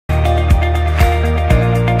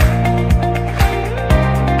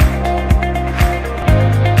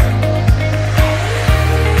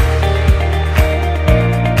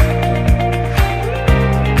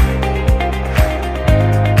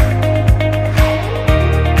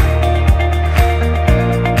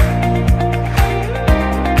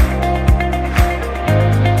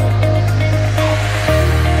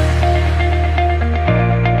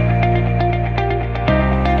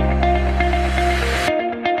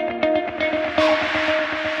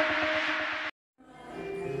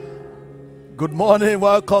Good morning.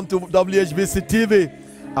 Welcome to WHBC TV.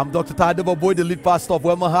 I'm Dr. Pt.3, the lead pastor of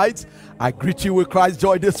Wellman Heights. I greet you with Christ's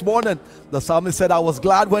joy this morning. The psalmist said, I was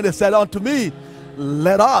glad when they said unto me,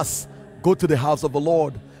 let us go to the house of the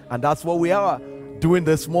Lord. And that's what we are doing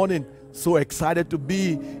this morning. So excited to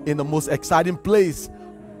be in the most exciting place,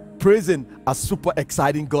 praising a super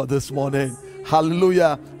exciting God this morning.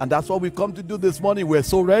 Hallelujah. And that's what we come to do this morning. We're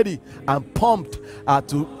so ready and pumped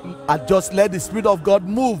to just let the Spirit of God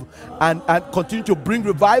move and continue to bring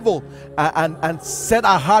revival and set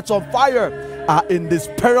our hearts on fire in these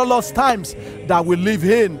perilous times that we live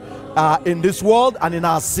in this world and in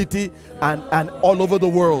our city and all over the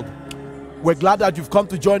world. We're glad that you've come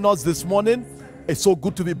to join us this morning. It's so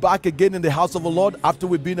good to be back again in the house of the Lord after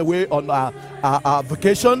we've been away on our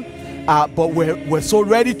vacation. But we're so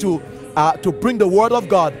ready to bring the word of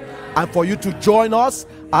God and for you to join us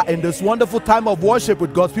in this wonderful time of worship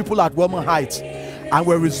with God's people at Wellman Heights. And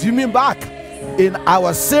we're resuming back in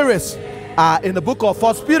our series in the book of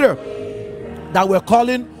 1 Peter that we're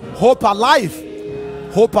calling Hope Alive.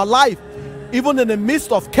 Hope Alive. Even in the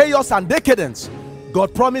midst of chaos and decadence,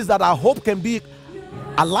 God promised that our hope can be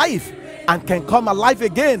alive and can come alive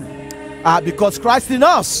again because Christ in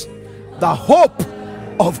us, the hope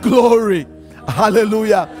of glory.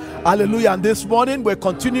 Hallelujah. Hallelujah. And this morning we're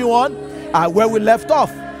continuing on where we left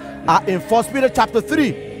off in 1 Peter chapter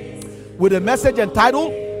 3 with a message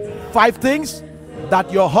entitled 5 things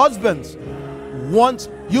that your husbands want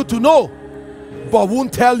you to know but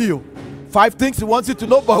won't tell you. 5 things he wants you to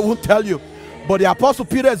know but won't tell you. But the Apostle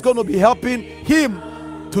Peter is going to be helping him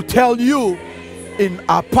to tell you in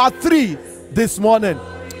part 3 this morning.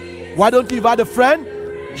 Why don't you invite a friend,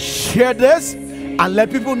 share this, and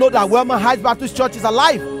let people know that Wellman Heights Baptist Church is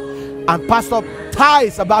alive. And Pastor Ty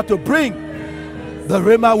is about to bring the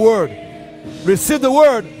Rhema word. Receive the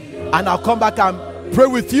word, and I'll come back and pray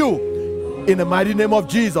with you in the mighty name of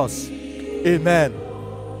Jesus. Amen.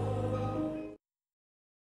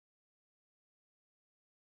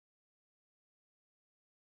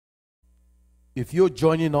 If you're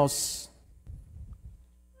joining us,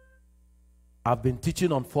 I've been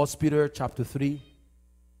teaching on 1 Peter chapter 3.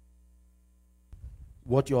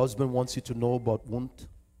 What your husband wants you to know but won't.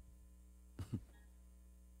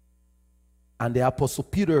 And the Apostle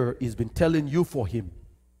Peter has been telling you for him.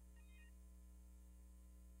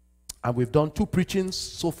 And we've done 2 preachings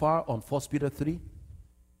so far on 1 Peter 3.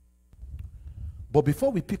 But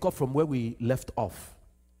before we pick up from where we left off,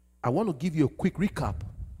 I want to give you a quick recap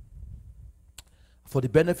for the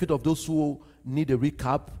benefit of those who need a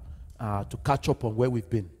recap to catch up on where we've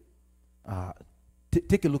been.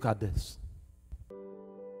 Take a look at this.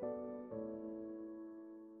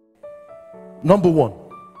 Number 1,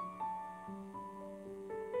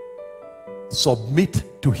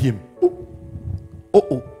 submit to him.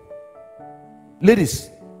 Oh.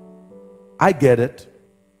 Ladies, I get it.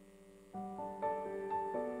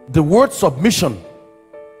 The word submission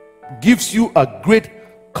gives you a great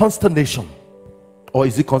consternation. Or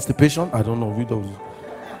is it constipation? I don't know. Read those.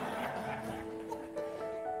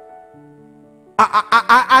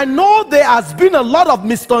 I know there has been a lot of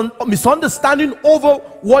misunderstanding over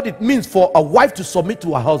what it means for a wife to submit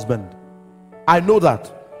to her husband. I know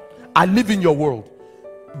that. I live in your world.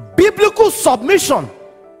 Biblical submission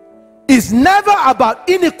is never about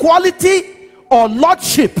inequality or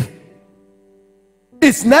lordship.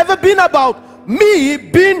 It's never been about me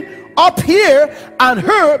being up here and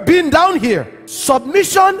her being down here.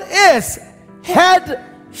 Submission is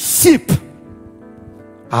headship.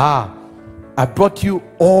 I brought you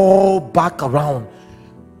all back around.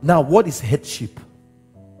 Now, what is headship?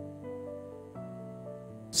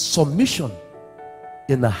 Submission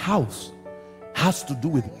in the house has to do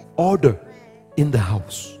with order in the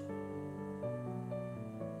house.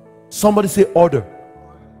 Somebody say order.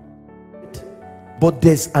 But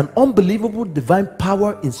there's an unbelievable divine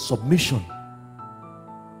power in submission.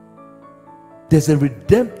 There's a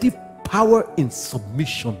redemptive power in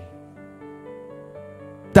submission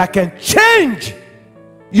that can change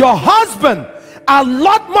your husband a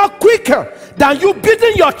lot more quicker than you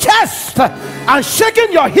beating your chest and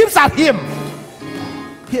shaking your hips at him.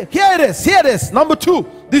 Here it is. Here it is. Number 2.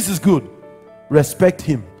 This is good. Respect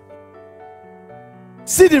him.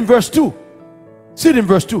 See it in verse 2. See it in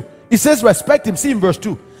verse 2. It says respect him. See in verse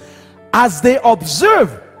 2. As they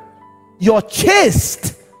observe your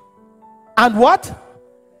chaste and what?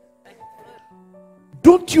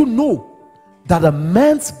 Don't you know that a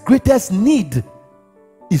man's greatest need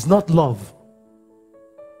is not love?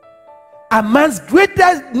 A man's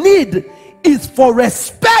greatest need is for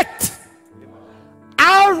respect.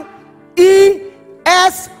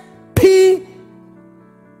 RESP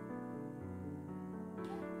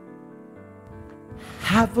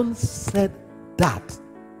Having said that,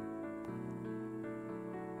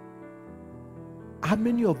 how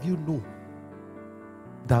many of you know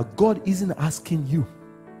that God isn't asking you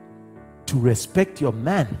to respect your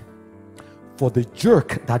man for the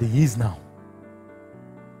jerk that he is now?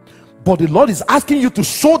 But the Lord is asking you to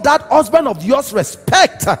show that husband of yours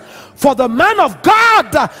respect for the man of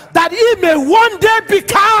God that he may one day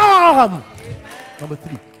become. Number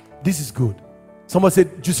 3, this is good. Someone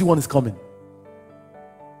said juicy one is coming.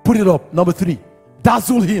 Put it up. Number 3,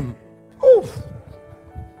 dazzle him. Ooh.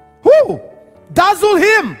 Ooh. Dazzle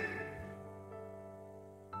him.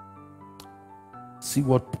 See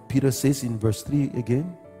what Peter says in verse 3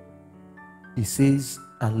 again. He says,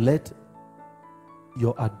 and let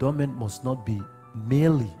your adornment must not be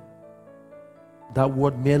merely. That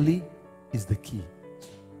word merely is the key.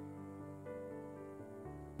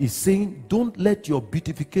 He's saying, don't let your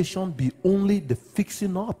beautification be only the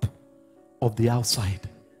fixing up of the outside.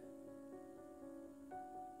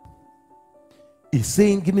 He's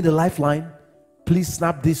saying, give me the lifeline. Please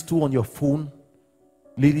snap this too on your phone.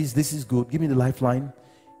 Ladies, this is good. Give me the lifeline.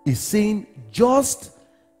 He's saying, just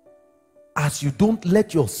as you don't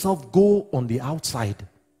let yourself go on the outside,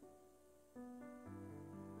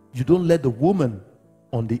 you don't let the woman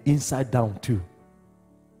on the inside down too.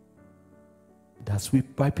 That's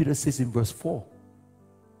why Peter says in verse 4,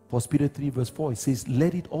 1 Peter 3 verse 4, it says,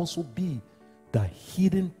 let it also be the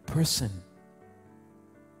hidden person.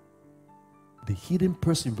 The hidden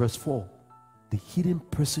person, verse 4, the hidden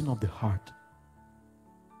person of the heart.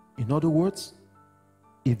 In other words,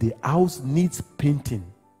 if the house needs painting,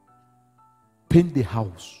 paint the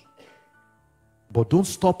house. But don't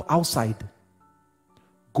stop outside.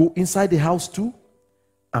 Go inside the house too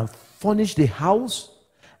and furnish the house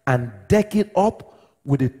and deck it up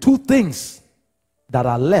with the 2 things that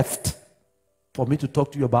are left for me to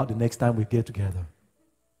talk to you about the next time we get together.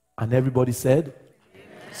 And everybody said, amen.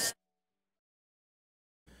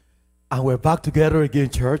 And we're back together again,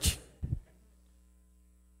 church.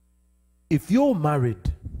 If you're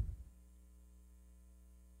married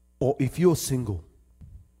or if you're single,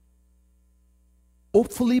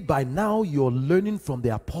 hopefully by now you're learning from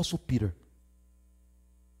the Apostle Peter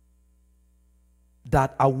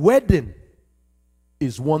that a wedding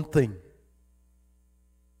is one thing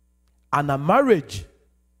and a marriage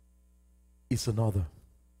is another.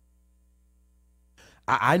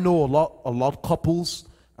 I know a lot of couples.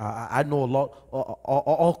 I know a lot.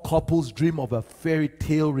 All couples dream of a fairy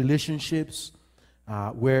tale relationships,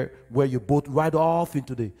 where you both ride off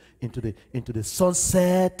into the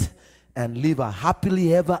sunset and live a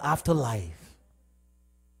happily ever after life,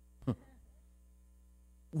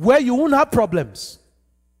 where you won't have problems,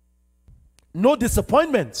 no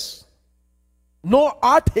disappointments, no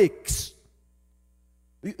heartaches.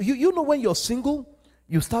 You know, when you're single,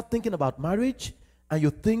 you start thinking about marriage, and you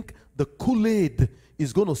think the Kool-Aid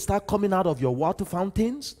is going to start coming out of your water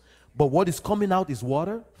fountains, but what is coming out is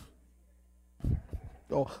water.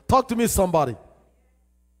 Oh, talk to me, somebody.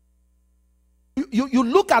 You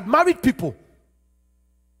look at married people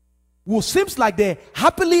who seems like they're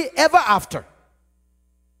happily ever after,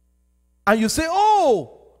 and you say,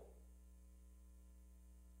 oh,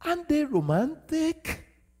 aren't they romantic?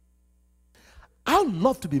 I'd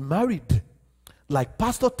love to be married like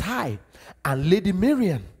Pastor Ty and Lady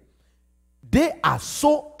Miriam. They are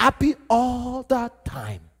so happy all the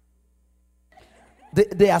time.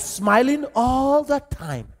 They are smiling all the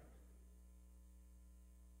time.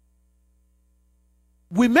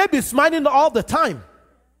 We may be smiling all the time,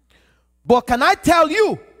 but can I tell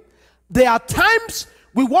you, there are times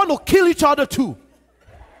we want to kill each other too.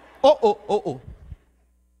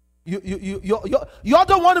 You all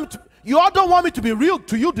don't want me to be real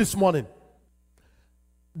to you this morning.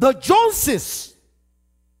 The Joneses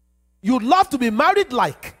you'd love to be married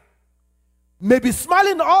like may be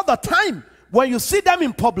smiling all the time when you see them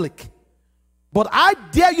in public, but I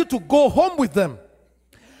dare you to go home with them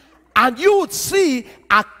and you would see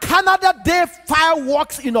a Canada Day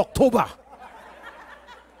fireworks in October.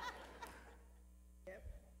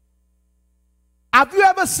 Have you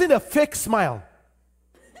ever seen a fake smile?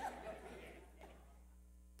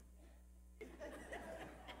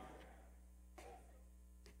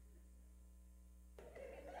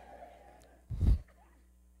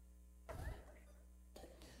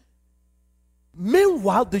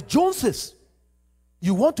 Meanwhile, the Joneses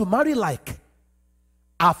you want to marry like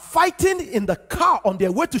are fighting in the car on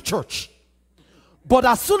their way to church. But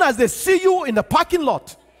as soon as they see you in the parking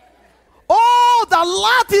lot, oh, the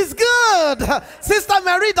lot is good. Sister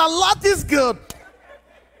Mary, the lot is good.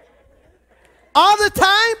 All the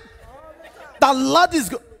time, the lot is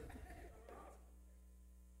good.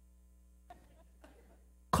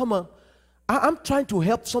 Come on. I'm trying to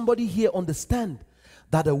help somebody here understand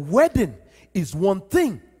that a wedding is one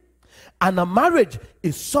thing and a marriage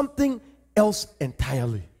is something else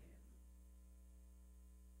entirely.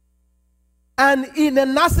 And in a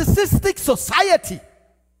narcissistic society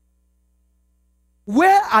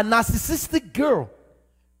where a narcissistic girl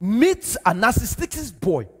meets a narcissistic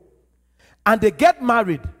boy and they get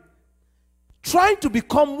married, trying to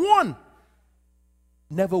become one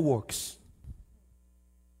never works.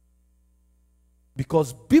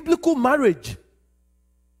 Because biblical marriage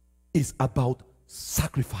is about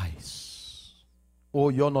sacrifice. Oh,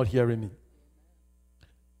 you're not hearing me.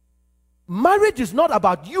 Marriage is not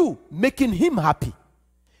about you making him happy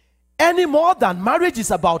any more than marriage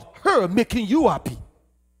is about her making you happy.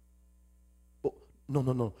 Oh,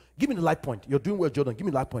 no. Give me the light point. You're doing well, Jordan. Give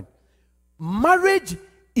me the light point. Marriage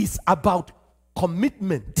is about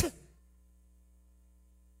commitment.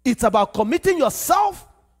 It's about committing yourself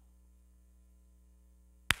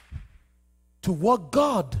to what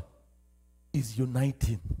God is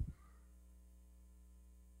uniting.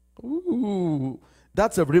 Ooh,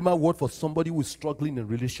 that's a rhema word for somebody who is struggling in a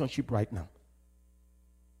relationship right now.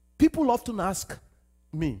 People often ask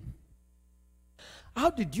me,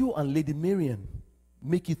 how did you and Lady Marian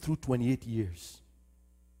make it through 28 years?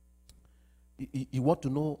 You want to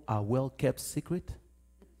know our well-kept secret?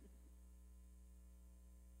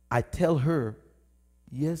 I tell her,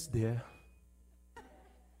 yes, dear,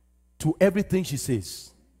 to everything she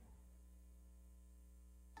says.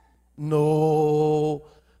 No,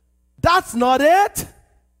 that's not it.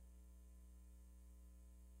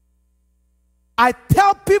 I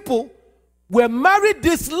tell people we're married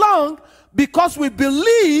this long because we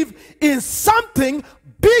believe in something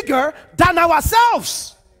bigger than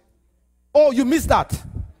ourselves. Oh, you missed that.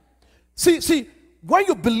 See, when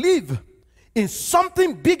you believe in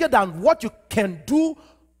something bigger than what you can do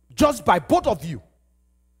just by both of you,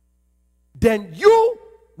 then you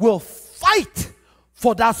will fight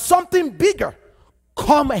for that something bigger,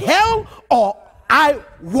 come hell or high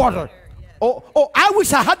water. Oh, I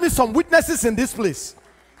wish I had me some witnesses in this place.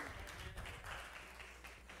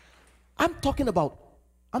 I'm talking about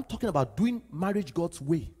doing marriage God's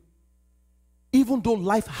way. Even though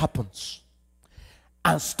life happens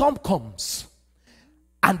and storm comes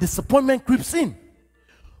and disappointment creeps in,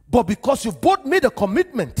 but because you've both made a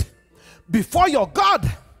commitment before your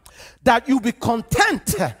God that you'll be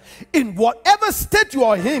content in whatever state you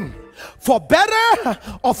are in, for better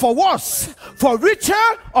or for worse, for richer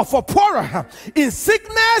or for poorer, in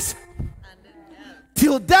sickness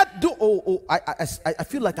till death do. I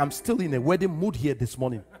feel like I'm still in a wedding mood here this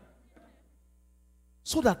morning.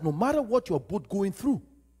 So that no matter what you're both going through,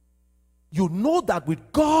 you know that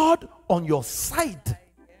with God on your side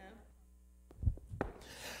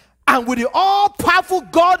and with the all-powerful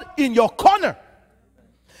God in your corner,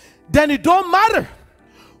 then it don't matter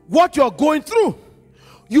what you're going through.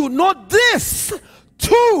 You know this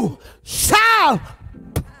too shall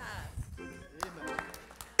pass.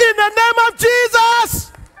 In the name of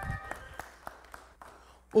Jesus.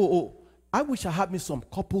 Oh, I wish I had me some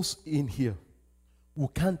couples in here who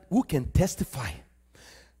can testify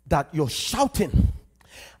that you're shouting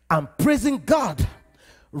and praising God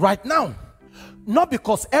right now, not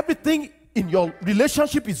because everything in your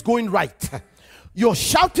relationship is going right. You're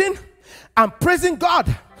shouting and praising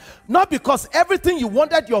God not because everything you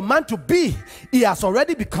wanted your man to be, he has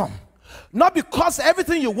already become. Not because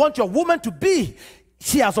everything you want your woman to be,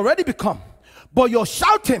 she has already become. But you're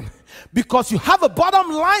shouting because you have a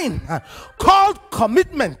bottom line called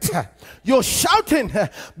commitment. You're shouting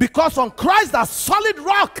because on Christ, that solid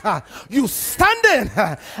rock, you standing,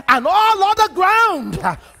 and all other ground.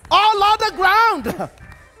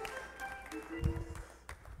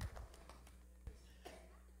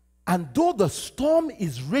 And though the storm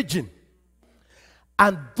is raging,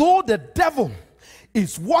 and though the devil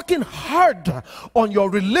is working hard on your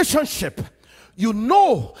relationship, you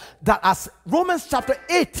know that as Romans chapter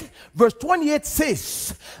 8 verse 28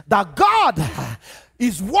 says, that God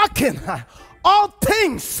is working all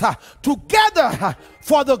things together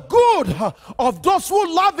for the good of those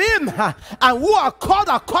who love him and who are called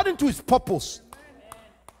according to his purpose.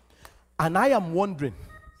 And I am wondering,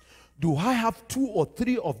 do I have 2 or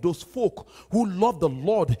 3 of those folk who love the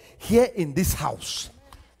Lord here in this house?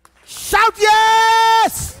 Shout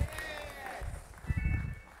yes!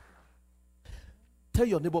 Tell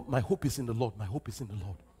your neighbor, my hope is in the Lord. My hope is in the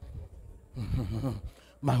Lord.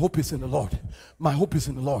 My hope is in the Lord. My hope is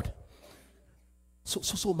in the Lord.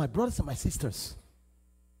 So my brothers and my sisters,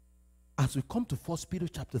 as we come to 1 Peter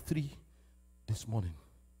chapter 3 this morning,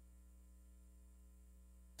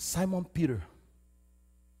 Simon Peter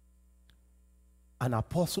an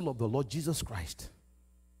apostle of the Lord Jesus Christ,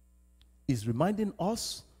 is reminding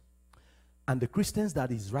us and the Christians that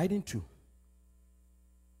he's writing to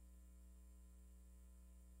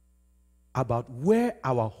about where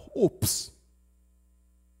our hopes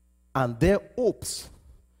and their hopes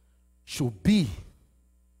should be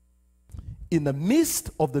in the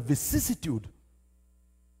midst of the vicissitude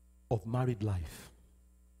of married life.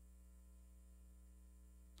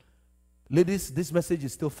 Ladies, this message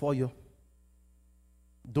is still for you.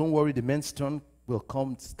 Don't worry, the men's turn will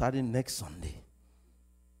come starting next Sunday,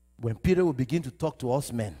 when Peter will begin to talk to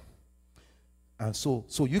us men. And so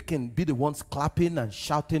you can be the ones clapping and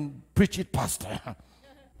shouting, "Preach it, pastor."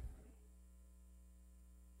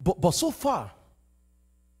 But so far,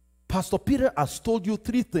 Pastor Peter has told you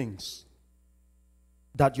 3 things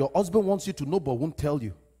that your husband wants you to know but won't tell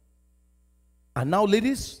you. And now,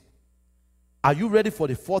 ladies, are you ready for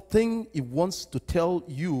the 4th thing he wants to tell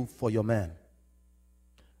you for your man?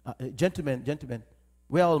 Gentlemen,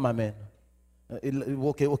 where are all my men?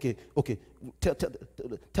 Okay.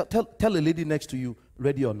 Tell a lady next to you,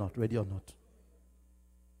 ready or not, ready or not.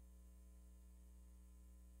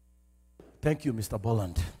 Thank you, Mr.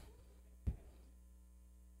 Bolland.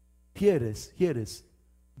 Here it is.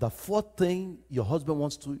 The 4th thing your husband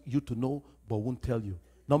wants you to know but won't tell you.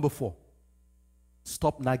 Number 4,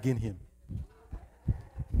 stop nagging him.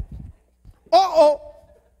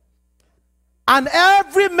 And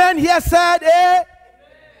every man here said, eh?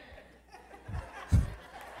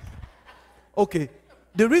 Okay.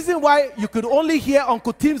 The reason why you could only hear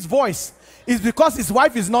Uncle Tim's voice is because his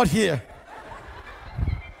wife is not here.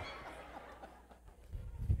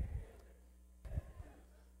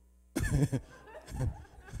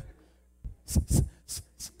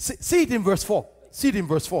 See it in verse 4. See it in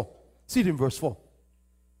verse 4.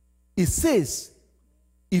 It says,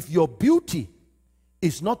 if your beauty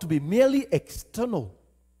is not to be merely external,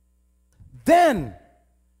 then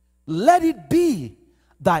let it be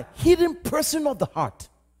the hidden person of the heart,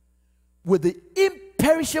 with the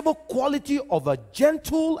imperishable quality of a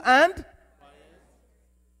gentle and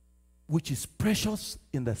which is precious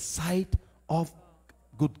in the sight of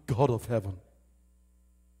good God of heaven.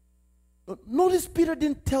 Notice Peter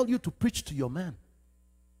didn't tell you to preach to your man.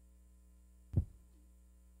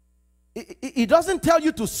 He doesn't tell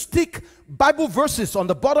you to stick Bible verses on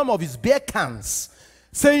the bottom of his beer cans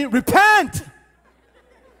saying, repent.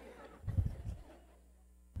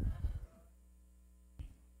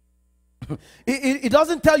 He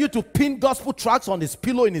doesn't tell you to pin gospel tracts on his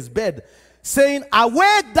pillow in his bed saying,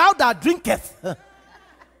 awake thou that drinketh.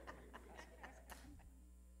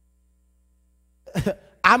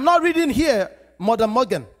 I'm not reading here Mother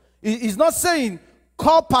Morgan. He's not saying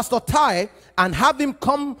call Pastor Ty and have him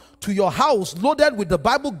come to your house loaded with the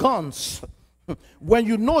Bible guns when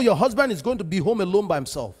you know your husband is going to be home alone by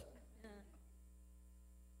himself.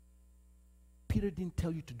 Peter didn't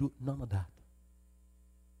tell you to do none of that.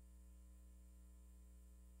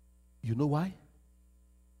 You know why?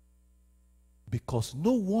 Because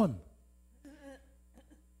no one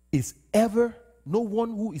who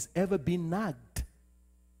is ever been nagged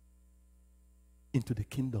into the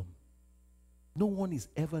kingdom. No one is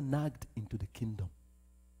ever nagged into the kingdom.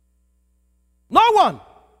 No one.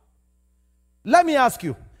 Let me ask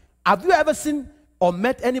you, have you ever seen or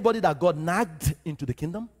met anybody that got nagged into the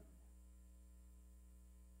kingdom?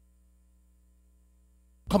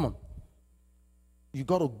 Come on. You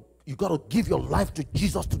got to give your life to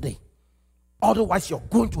Jesus today. Otherwise, you're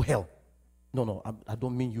going to hell. No, I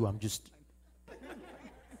don't mean you. I'm just...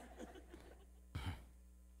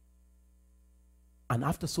 And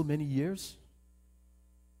after so many years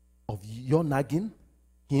of your nagging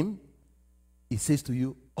him, he says to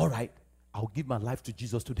you, all right, I'll give my life to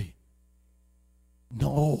Jesus today.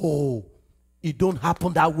 No, it don't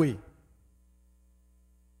happen that way.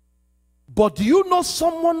 But do you know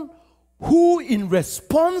someone who, in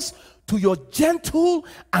response to your gentle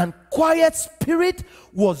and quiet spirit,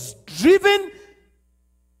 was driven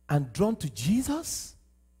and drawn to Jesus?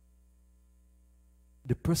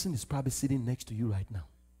 The person is probably sitting next to you right now.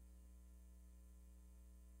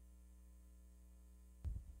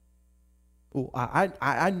 Oh,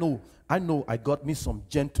 I know I got me some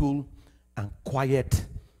gentle and quiet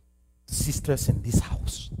sisters in this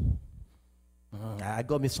house. I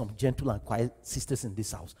got me some gentle and quiet sisters in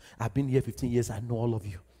this house. I've been here 15 years. I know all of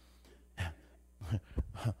you.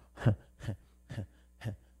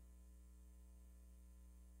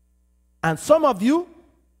 And some of you,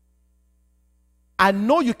 I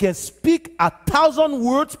know you can speak 1,000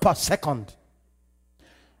 words per second.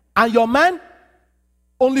 And your man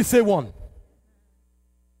only say one.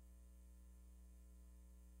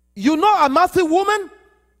 You know a mouthy woman?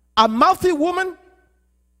 A mouthy woman?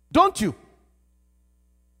 Don't you?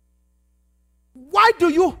 Why do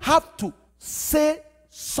you have to say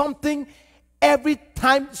something every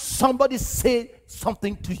time somebody says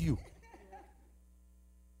something to you?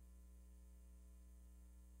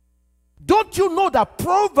 Don't you know that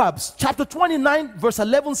Proverbs chapter 29 verse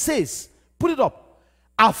 11 says, put it up,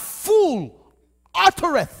 a fool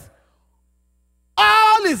uttereth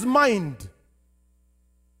all his mind,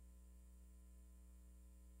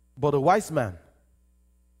 but a wise man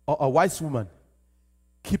or a wise woman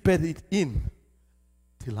keepeth it in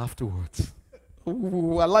till afterwards.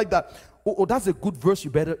 Ooh, I like that. Oh, that's a good verse.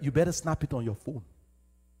 You better snap it on your phone.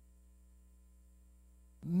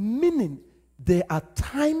 Meaning, there are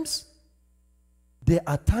times,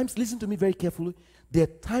 listen to me very carefully, there are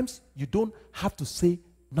times you don't have to say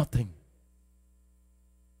nothing.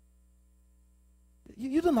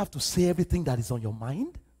 You don't have to say everything that is on your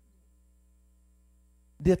mind.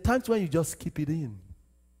 There are times when you just keep it in.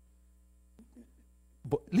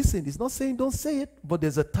 But listen, it's not saying don't say it, but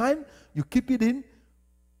there's a time you keep it in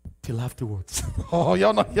till afterwards. Oh,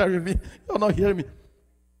 you're not hearing me. You're not hearing me.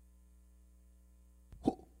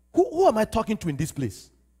 Who am I talking to in this place?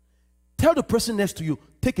 Tell the person next to you,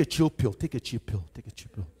 take a chill pill, take a chill pill, take a chill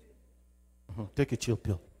pill. Take a chill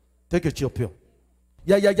pill. Take a chill pill.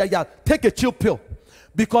 Yeah. Take a chill pill.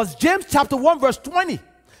 Because James chapter 1 verse 20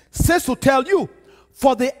 says to tell you,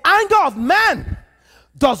 for the anger of man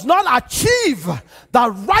does not achieve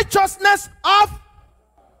the righteousness of.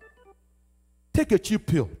 Take a chill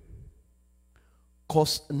pill.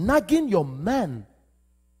 Because nagging your man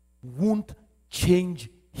won't change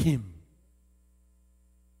him.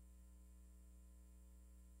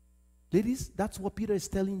 Ladies, that's what Peter is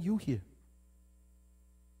telling you here.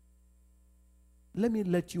 Let me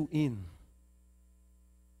let you in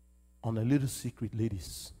on a little secret,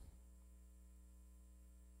 ladies,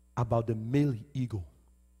 about the male ego.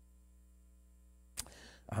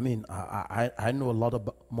 I mean, I know a lot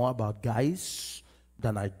more about guys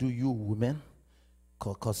than I do you women,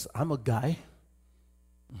 because I'm a guy.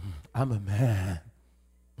 I'm a man.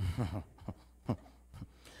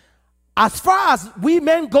 As far as we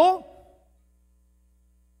men go,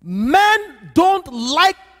 men don't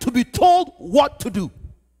like to be told what to do.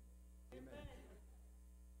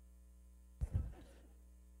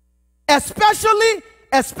 Especially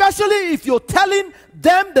if you're telling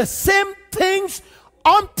them the same things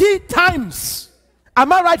umpty times.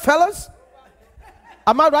 Am I right, fellas?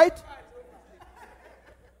 Am I right?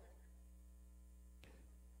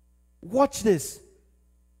 Watch this.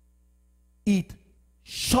 It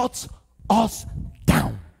shuts us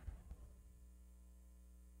down.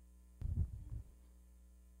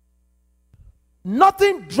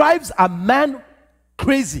 Nothing drives a man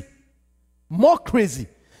crazy, more crazy,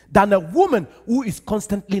 than a woman who is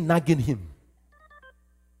constantly nagging him.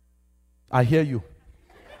 I hear you.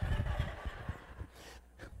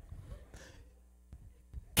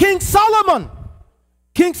 King Solomon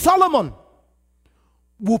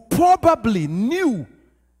who probably knew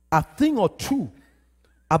a thing or two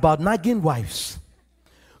about nagging wives.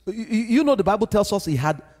 You know, the Bible tells us he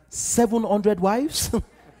had 700 wives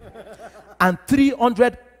and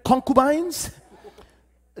 300 concubines.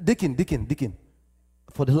 Deacon,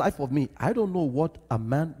 for the life of me, I don't know what a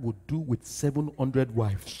man would do with 700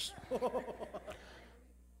 wives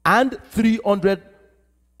and 300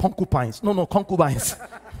 concubines. No, concubines.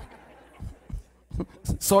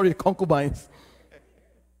 Sorry, concubines.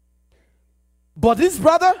 But this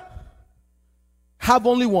brother have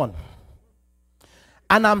only one.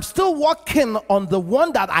 And I'm still working on the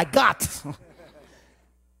one that I got.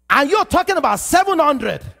 And you're talking about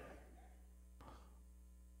 700.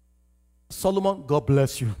 Solomon, God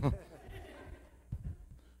bless you.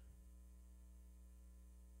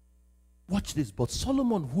 Watch this. But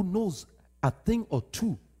Solomon, who knows a thing or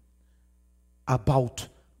two about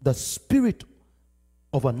the spirit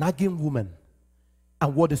of a nagging woman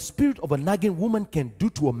and what the spirit of a nagging woman can do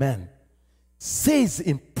to a man, says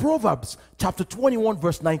in Proverbs chapter 21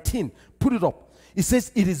 verse 19, put it up. It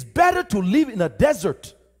says, it is better to live in a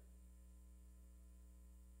desert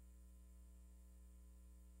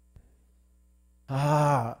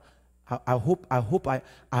I hope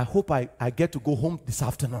I get to go home this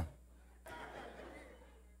afternoon.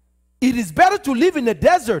 It is better to live in a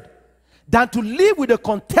desert than to live with a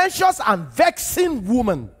contentious and vexing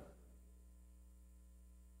woman.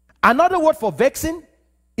 Another word for vexing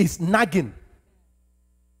is nagging.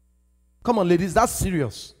 Come on, ladies, that's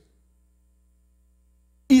serious.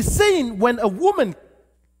 He's saying when a woman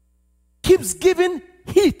keeps giving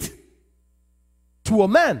heat to a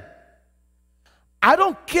man, I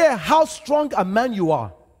don't care how strong a man you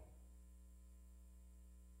are.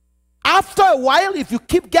 After a while, if you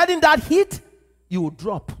keep getting that heat, you will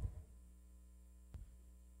drop.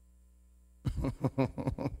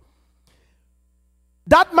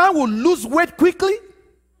 That man will lose weight quickly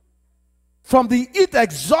from the heat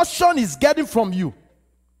exhaustion he's getting from you.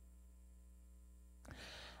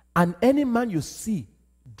 And any man you see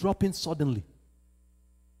dropping suddenly,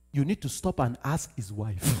 you need to stop and ask his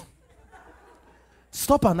wife.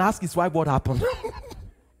 Stop and ask his wife what happened.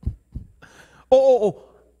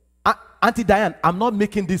 Auntie Diane, I'm not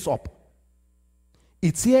making this up.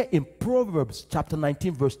 It's here in Proverbs chapter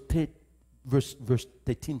 19, verse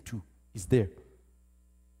 13 too. It's there.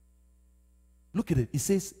 Look at it. It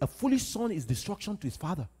says, a foolish son is destruction to his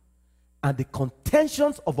father, and the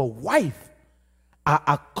contentions of a wife are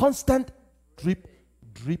a constant drip,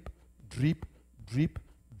 drip, drip, drip,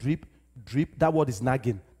 drip, drip. That word is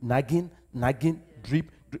nagging, nagging, nagging,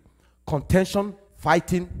 drip, drip. Contention,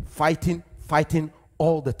 fighting, fighting, fighting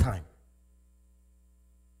all the time.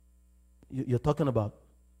 You're talking about,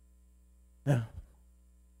 yeah.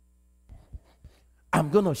 I'm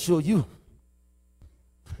going to show you.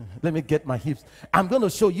 Let me get my hips. I'm going to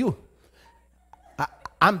show you.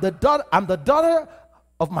 I'm the daughter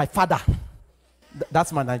of my father.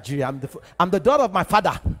 That's my Nigeria. I'm the daughter of my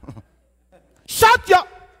father. Shut your...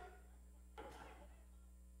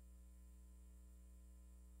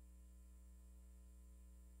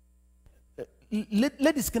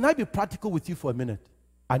 Ladies, can I be practical with you for a minute?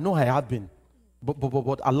 I know I have been,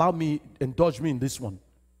 but allow me, indulge me in this one.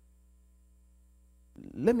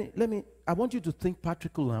 I want you to think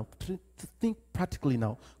practical now. Think practically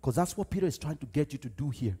now, because that's what Peter is trying to get you to do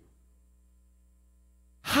here.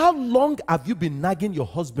 How long have you been nagging your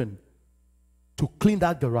husband to clean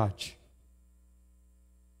that garage?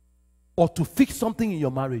 Or to fix something in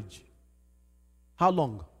your marriage? How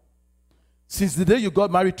long? Since the day you got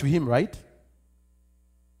married to him, right?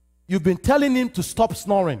 You've been telling him to stop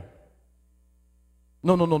snoring.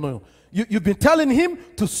 No. You've been telling him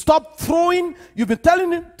to stop throwing. You've been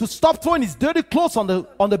telling him to stop throwing his dirty clothes on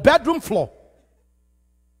the bedroom floor.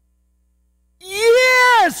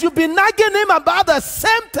 Yes, you've been nagging him about the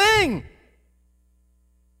same thing.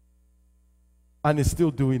 And he's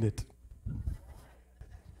still doing it.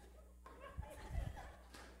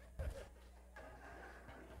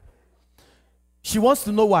 She wants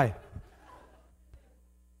to know why.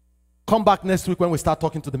 Come back next week when we start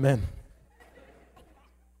talking to the men.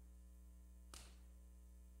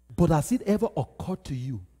 But has it ever occurred to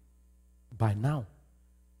you by now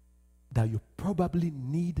that you probably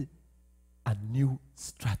need a new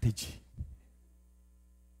strategy?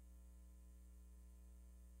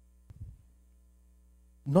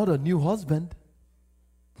 Not a new husband.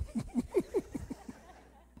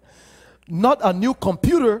 Not a new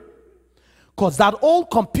computer. Because that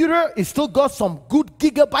old computer is still got some good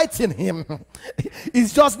gigabytes in him.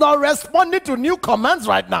 He's just not responding to new commands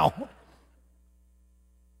right now.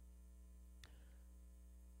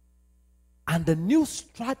 And the new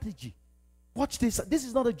strategy, watch this, this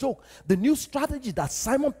is not a joke. The new strategy that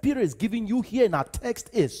Simon Peter is giving you here in our text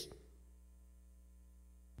is,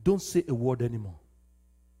 don't say a word anymore.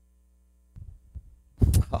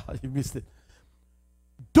 You missed it.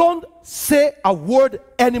 Don't say a word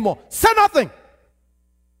anymore. Say nothing.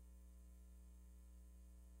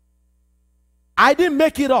 I didn't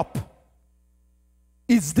make it up.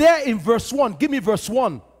 It's there in verse 1. Give me verse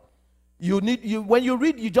 1. When you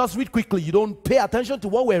read, you just read quickly. You don't pay attention to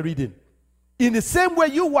what we're reading. In the same way,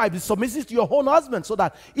 you wives, be submissive to your own husband, so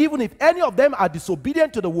that even if any of them are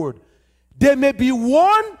disobedient to the word, they may be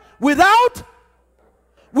won without.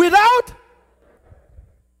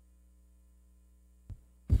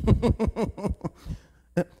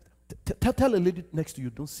 Tell a lady next to you,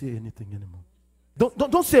 don't say anything anymore.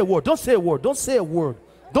 Don't say a word. Don't say a word. Don't say a word.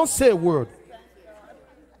 Don't say a word.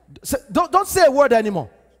 Don't say a word anymore.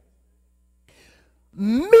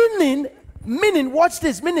 Meaning, watch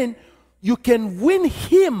this, meaning you can win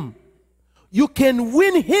him. You can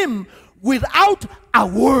win him without a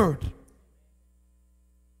word.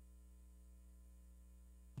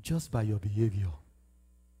 Just by your behavior.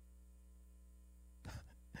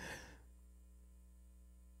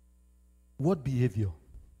 What behavior?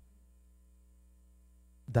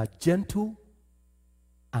 That gentle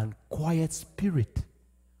and quiet spirit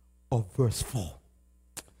of verse 4.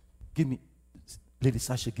 Give me, Lady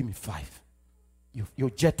Sasha, give me 5. You're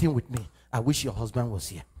jetting with me. I wish your husband was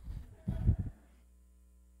here.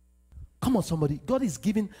 Come on, somebody. God is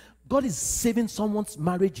saving someone's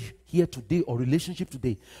marriage here today or relationship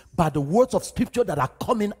today by the words of scripture that are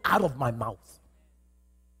coming out of my mouth.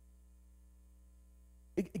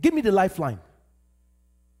 Give me the lifeline.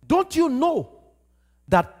 Don't you know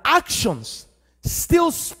that actions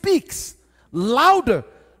still speaks louder?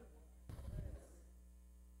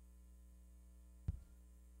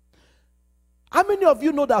 How many of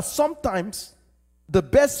you know that sometimes the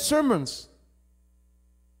best sermons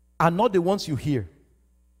are not the ones you hear?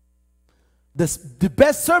 The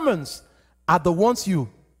best sermons are the ones you...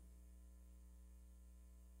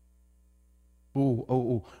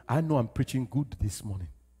 I know I'm preaching good this morning.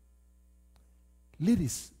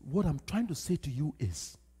 Ladies, what I'm trying to say to you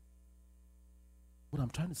is,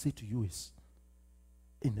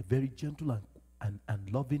 in a very gentle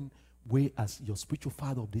and loving way as your spiritual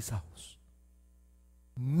father of this house,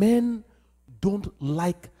 men don't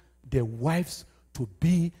like their wives to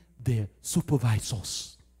be their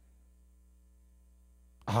supervisors.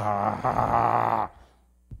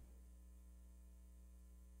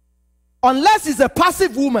 Unless it's a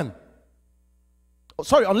passive woman.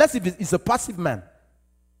 Sorry, unless it's a passive man.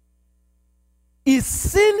 He's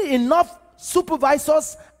seen enough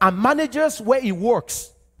supervisors and managers where he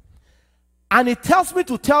works. And he tells me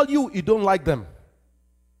to tell you he don't like them.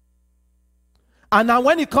 And now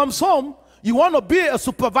when he comes home, you want to be a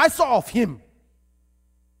supervisor of him.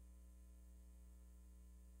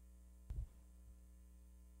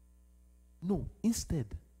 No, instead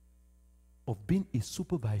of being a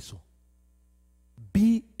supervisor,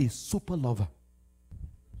 be a super lover.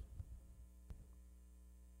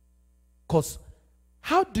 Because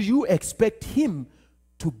how do you expect him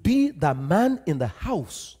to be the man in the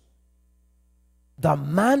house? The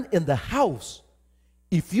man in the house,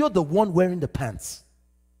 if you're the one wearing the pants.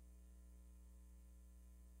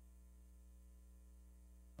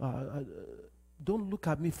 Don't look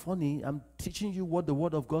at me funny. I'm teaching you what the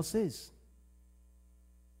Word of God says.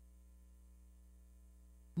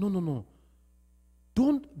 No.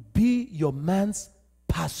 Don't be your man's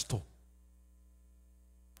pastor.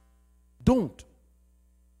 Don't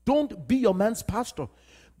be your man's pastor.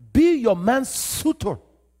 Be your man's suitor.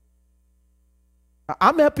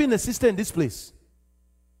 I'm helping a sister in this place.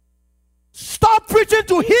 Stop preaching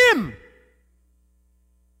to him.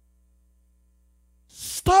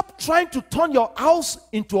 Stop trying to turn your house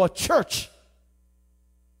into a church.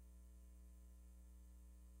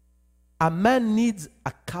 A man needs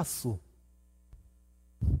a castle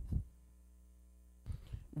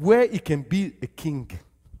where he can be a king.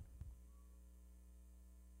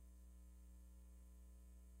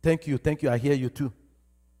 Thank you. I hear you too.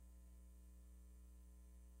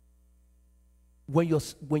 When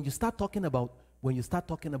you start talking about and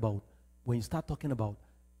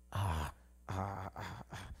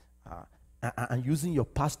using your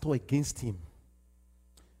pastor against him,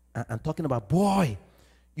 and talking about, boy,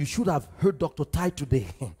 you should have heard Dr. Ty today.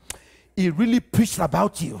 He really preached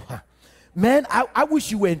about you. Man, I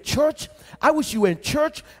wish you were in church. I wish you were in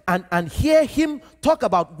church and hear him talk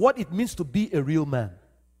about what it means to be a real man.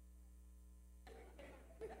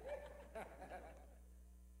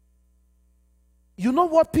 You know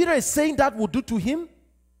what Peter is saying that will do to him?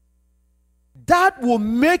 That will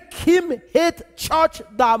make him hate church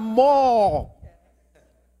the more.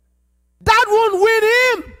 That won't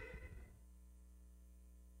win him.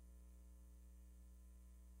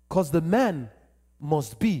 Because the man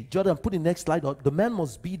must be, Jordan, put the next slide up. The man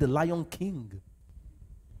must be the Lion King.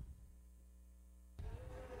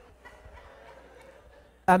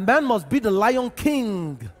 A man must be the Lion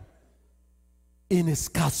King in his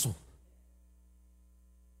castle.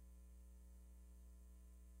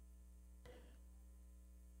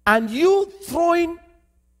 And you throwing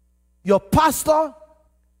your pastor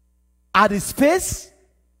at his face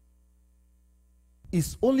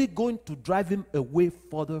is only going to drive him away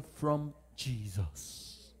further from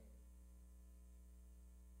Jesus.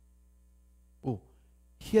 Oh,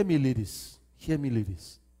 hear me, ladies. Hear me,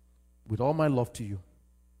 ladies. With all my love to you.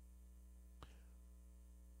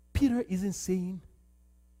 Peter isn't saying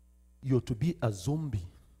you're to be a zombie.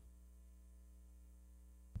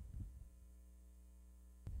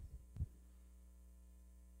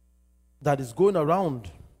 That is going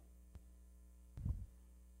around,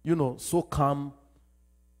 you know, so calm,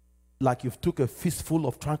 like you've took a fistful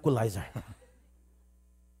of tranquilizer.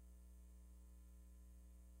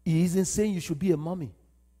 He isn't saying you should be a mummy,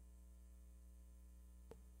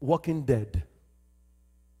 walking dead,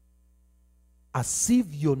 as if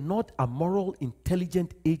you're not a moral,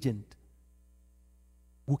 intelligent agent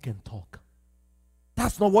who can talk.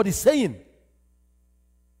 That's not what he's saying.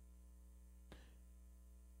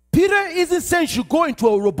 Peter isn't saying you should go into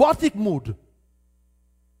a robotic mood.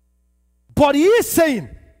 But he is saying,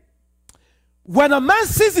 when a man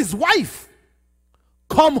sees his wife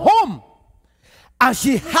come home And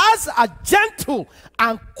she has a gentle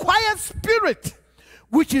and quiet spirit,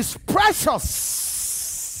 which is precious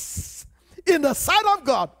in the sight of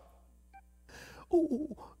God.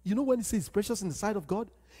 Oh, you know when he says precious in the sight of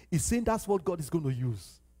God? He's saying that's what God is going to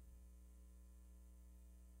use.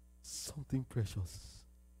 Something precious.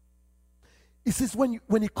 He says when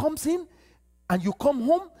he comes in and you come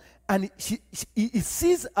home and he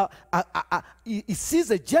sees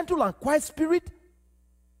a gentle and quiet spirit,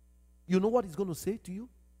 you know what he's going to say to you?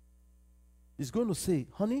 He's going to say,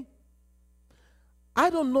 honey, I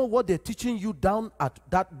don't know what they're teaching you down at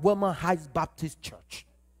that Wilmer Heights Baptist Church,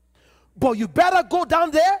 but you better go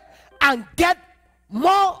down there and get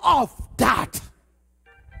more of that.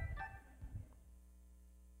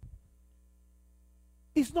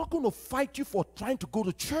 He's not going to fight you for trying to go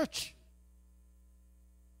to church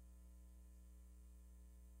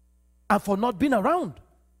and for not being around.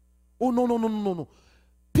 Oh, no, no, no, no, no, no.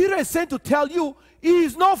 Peter is saying to tell you, he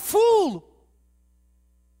is no fool.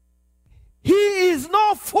 He is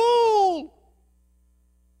no fool.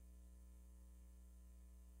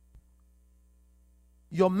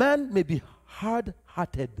 Your man may be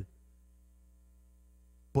hard-hearted,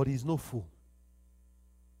 but he's no fool.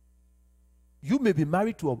 You may be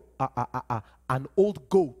married to an old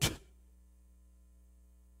goat,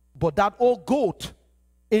 but that old goat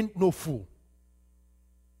ain't no fool.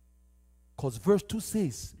 Because verse 2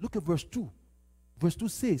 says, look at verse 2. Verse 2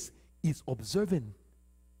 says, he's observing.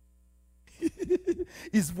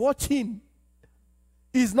 He's watching.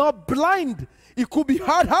 He's not blind. He could be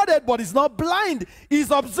hard-hearted, but he's not blind.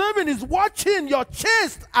 He's observing, he's watching your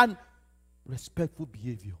chaste and respectful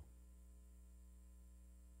behavior.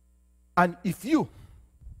 And if you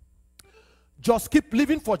just keep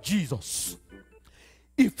living for Jesus,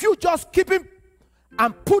 if you just keep him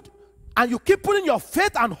and you keep putting your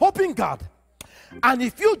faith and hope in God, and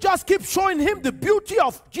if you just keep showing him the beauty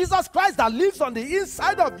of Jesus Christ that lives on the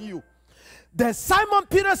inside of you, then Simon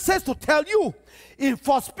Peter says to tell you in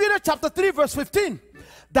 1 Peter chapter 3 verse 15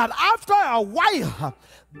 that after a while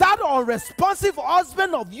that unresponsive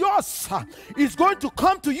husband of yours is going to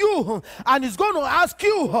come to you and is going to ask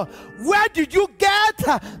you, where did you get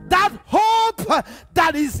that hope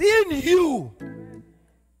that is in you?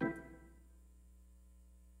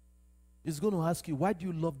 He's going to ask you, why do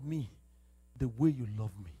you love me the way you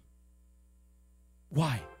love me?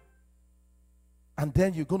 Why? And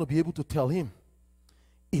then you're going to be able to tell him,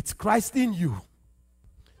 it's Christ in you,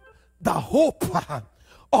 the hope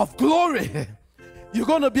of glory. You're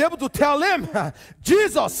going to be able to tell him,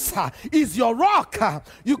 Jesus is your rock.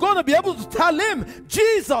 You're going to be able to tell him,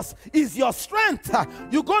 Jesus is your strength.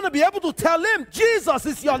 You're going to be able to tell him, Jesus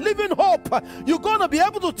is your living hope. You're going to be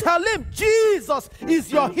able to tell him, Jesus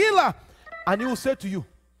is your healer. And he will say to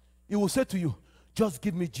you, just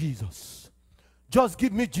give me Jesus. Just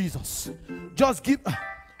give me Jesus. Just give.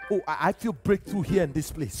 Oh, I feel breakthrough here in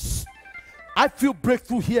this place. I feel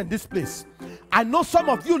breakthrough here in this place. I know some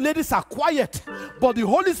of you ladies are quiet, but the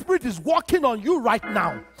Holy Spirit is working on you right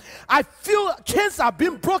now. I feel chains are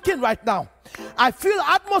being broken right now. I feel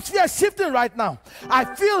atmosphere shifting right now. I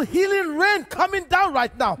feel healing rain coming down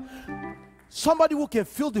right now. Somebody who can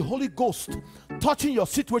feel the Holy Ghost touching your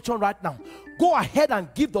situation right now, go ahead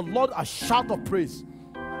and give the Lord a shout of praise.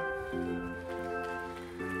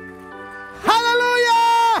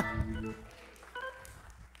 Hallelujah!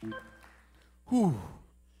 Whew.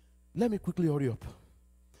 Let me quickly hurry up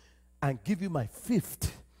and give you my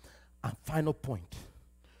fifth and final point.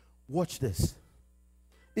 Watch this.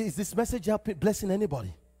 Is this message helping, blessing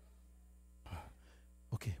anybody?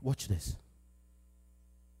 Okay, watch this.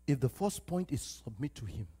 If the first point is submit to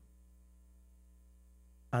him,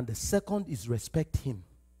 and the second is respect him,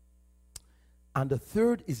 and the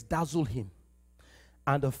third is dazzle him,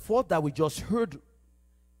 and the fourth that we just heard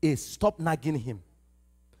is stop nagging him,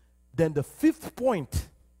 then the fifth point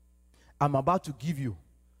I'm about to give you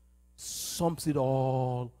sums it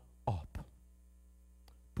all up.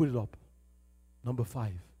 Put it up. Number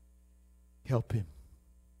 5, help him.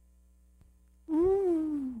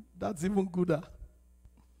 Ooh, that's even gooder.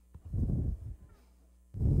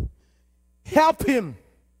 Help him.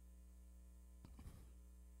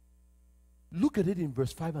 Look at it in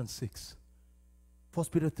verse 5 and 6. 1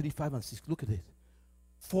 Peter 3, 5 and 6. Look at it.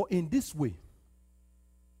 For in this way,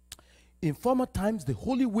 in former times, the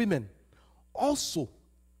holy women also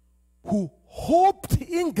who hoped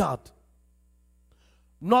in God,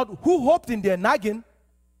 not who hoped in their nagging.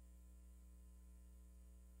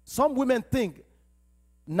 Some women think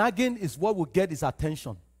nagging is what will get his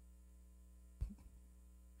attention.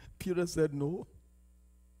 Peter said no.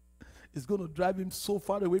 It's going to drive him so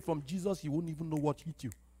far away from Jesus, he won't even know what hit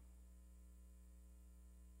you.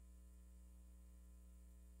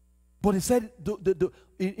 But he said,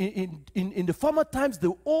 in the former times,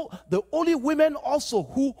 the only women also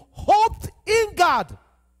who hoped in God.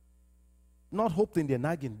 Not hoped in their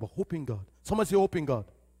nagging, but hoping God. Someone say hoping God.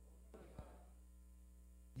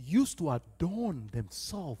 Used to adorn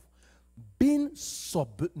themselves, being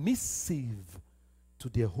submissive to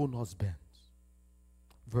their own husbands.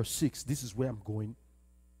 Verse 6, this is where I'm going.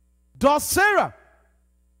 Thus Sarah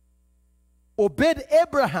obeyed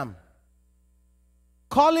Abraham,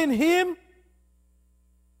 calling him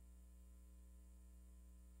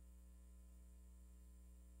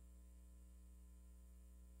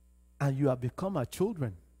and you have become our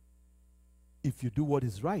children if you do what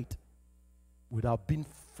is right without being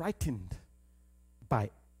frightened by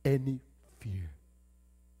any fear.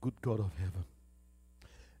 Good God of heaven.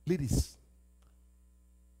 Ladies,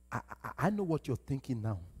 I know what you're thinking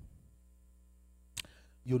now.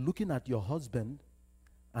 You're looking at your husband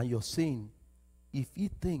and you're saying, if he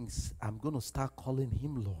thinks I'm going to start calling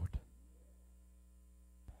him Lord,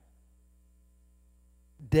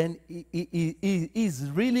 then he is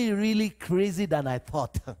really, really crazy than I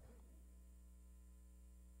thought.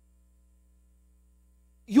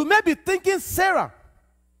 You may be thinking Sarah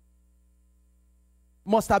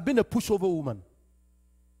must have been a pushover woman,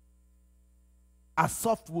 a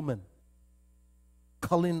soft woman,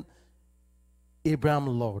 calling Abraham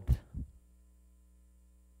Lord.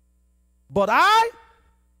 But I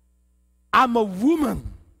am a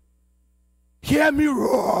woman. Hear me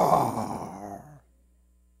roar.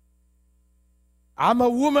 I'm a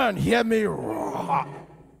woman. Hear me roar.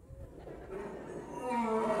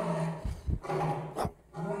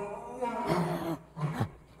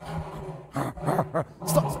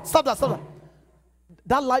 Stop that.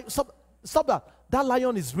 That lion, stop that. That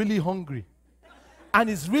lion is really hungry. And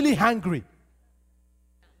is really hungry.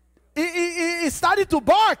 He started to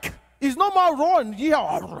bark. He's no more roaring.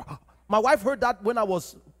 Yeah. My wife heard that when I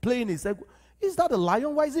was playing. He said, is that a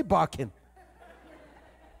lion? Why is he barking?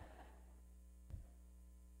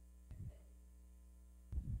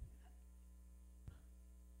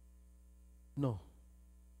 No.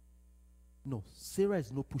 Sarah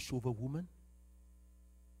is no pushover woman.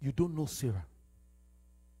 You don't know Sarah.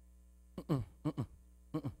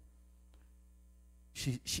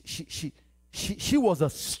 She was a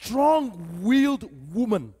strong-willed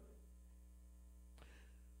woman.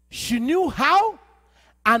 She knew how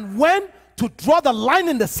and when to draw the line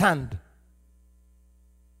in the sand.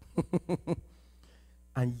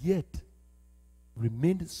 And yet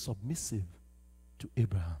remained submissive to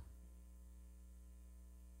Abraham.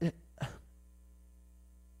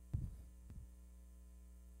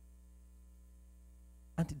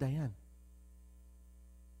 Auntie Diane,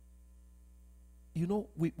 you know,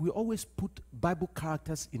 we always put Bible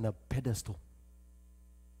characters in a pedestal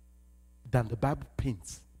than the Bible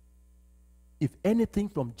paints. If anything,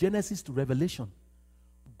 from Genesis to Revelation,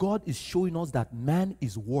 God is showing us that man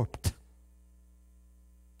is warped.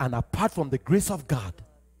 And apart from the grace of God,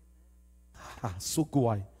 so go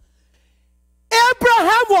I.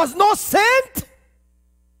 Abraham was no saint.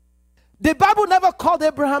 The Bible never called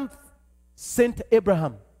Abraham Saint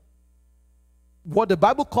Abraham. What the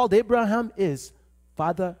Bible called Abraham is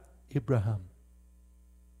Father Abraham.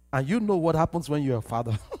 And you know what happens when you're a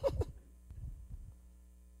father.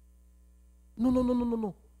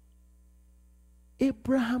 No.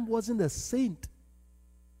 Abraham wasn't a saint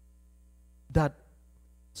that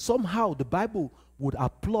somehow the Bible would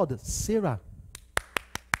applaud Sarah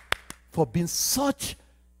for being such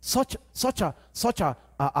a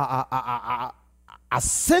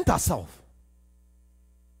saint herself.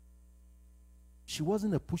 She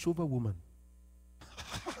wasn't a pushover woman.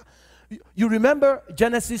 You remember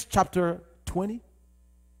Genesis chapter 20?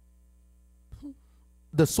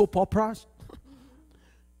 The soap operas?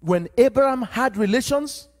 When Abraham had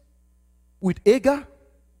relations with Hagar,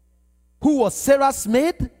 who was Sarah's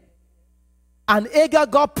maid, and Hagar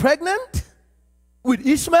got pregnant with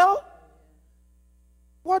Ishmael.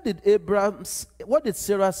 What did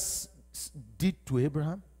Sarah did to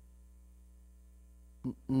Abraham?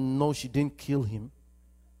 No, she didn't kill him.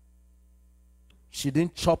 She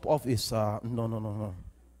didn't chop off his, no.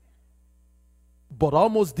 But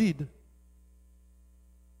almost did.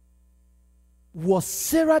 What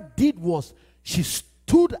Sarah did was she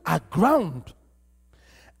stood her ground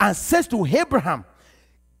and says to Abraham,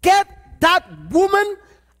 get that woman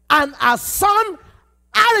and her son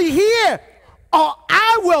out of here or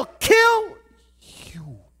I will kill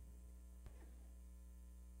you.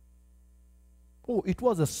 Oh, it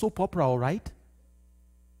was a soap opera, all right?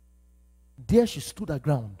 There she stood her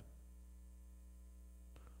ground.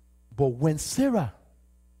 But when Sarah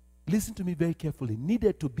listen to me very carefully,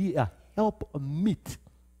 needed to be a help meet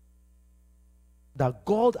that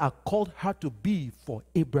God had called her to be for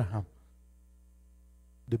Abraham.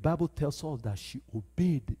 The Bible tells us that she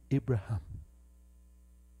obeyed Abraham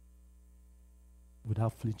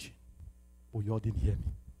without flinching. Oh, you all didn't hear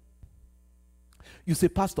me. You say,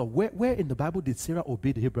 Pastor, where in the Bible did Sarah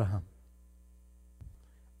obey Abraham?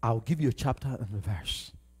 I'll give you a chapter and a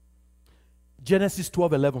verse. Genesis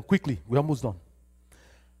 12:11. Quickly, we're almost done.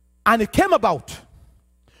 And it came about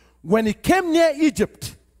when he came near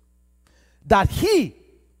Egypt that he,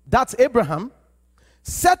 that's Abraham,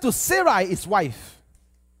 said to Sarai his wife,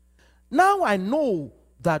 now I know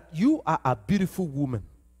that you are a beautiful woman.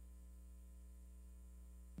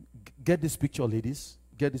 Get this picture, ladies.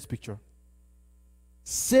 Get this picture.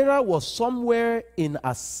 Sarah was somewhere in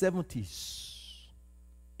her 70s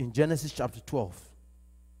in Genesis chapter 12.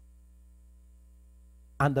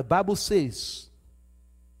 And the Bible says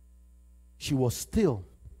she was still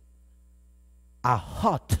a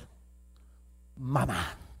hot mama.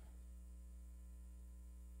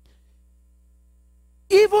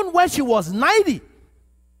 Even when she was 90,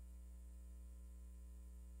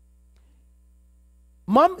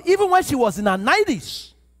 Mom, even when she was in her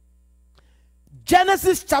 90s,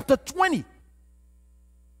 Genesis chapter 20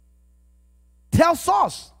 tells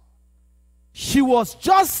us she was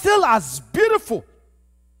just still as beautiful.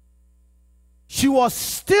 She was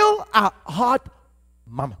still a hot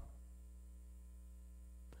mama.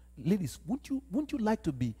 Ladies, wouldn't you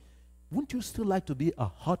still like to be a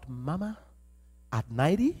hot mama at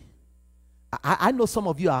 90? I know some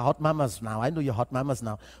of you are hot mamas now. I know you're hot mamas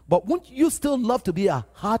now. But wouldn't you still love to be a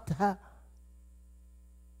hot?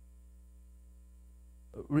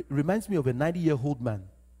 Reminds me of a 90-year-old man,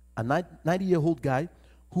 a 90-year-old guy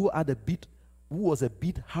who was a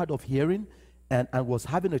bit hard of hearing and was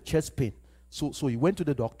having a chest pain. So he went to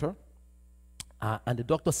the doctor, and the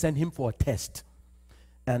doctor sent him for a test.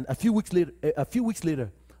 And a few weeks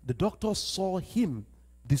later, the doctor saw him,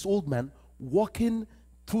 this old man, walking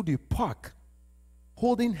through the park,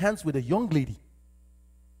 holding hands with a young lady,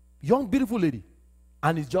 young beautiful lady,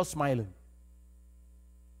 and he's just smiling.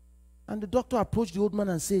 And the doctor approached the old man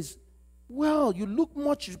and says, well, you look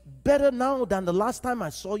much better now than the last time I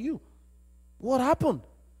saw you. What happened?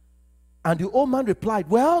 And the old man replied,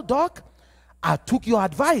 well, doc, I took your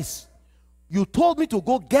advice. You told me to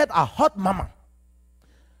go get a hot mama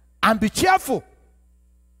and be cheerful.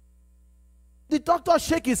 The doctor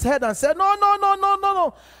shook his head and said,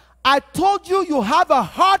 no. I told you you have a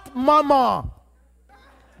hot mama.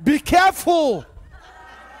 Be careful.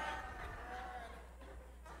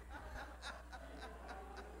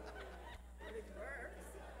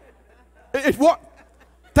 It works.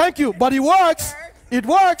 Thank you, but it works. It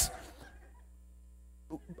works.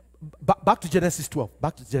 Back to Genesis 12.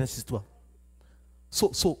 Back to Genesis 12.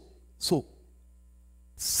 So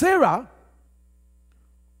Sarah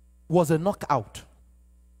was a knockout.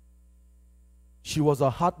 She was a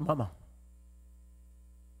hot mama.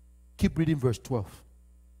 Keep reading verse 12.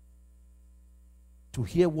 To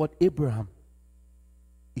hear what Abraham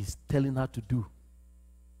is telling her to do.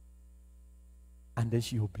 And then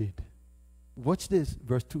she obeyed. Watch this,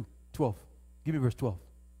 verse 12. Give me verse 12.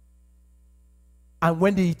 And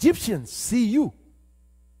when the Egyptians see you,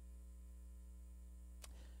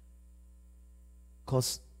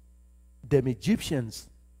 because them Egyptians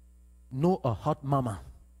know a hot mama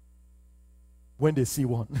when they see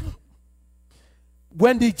one.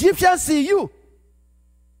 When the Egyptians see you,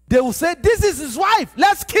 they will say, this is his wife,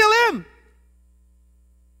 let's kill him.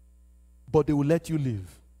 But they will let you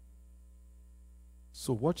live.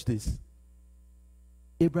 So watch this.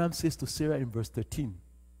 Abraham says to Sarah in verse 13,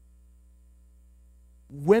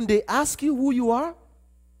 when they ask you who you are,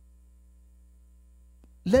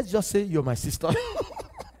 let's just say you're my sister.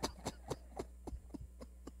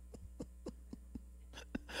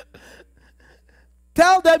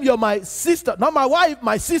 Tell them you're my sister, not my wife,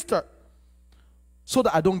 my sister, so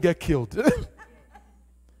that I don't get killed.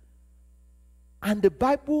 And the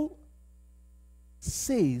Bible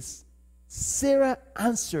says Sarah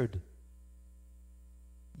answered,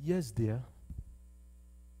 yes, dear.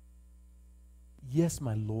 Yes,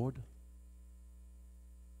 my Lord.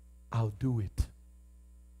 I'll do it.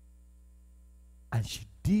 And she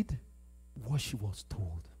did what she was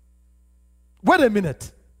told. Wait a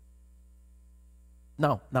minute.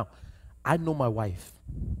 Now, I know my wife.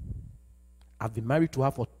 I've been married to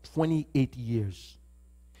her for 28 years.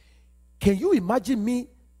 Can you imagine me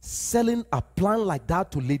selling a plan like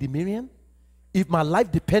that to Lady Miriam if my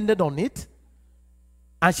life depended on it?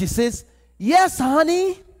 And she says, yes,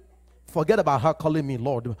 honey. Forget about her calling me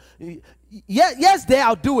Lord. Yes, there,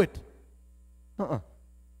 I'll do it.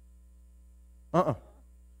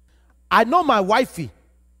 I know my wifey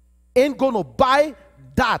ain't going to buy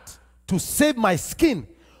that to save my skin,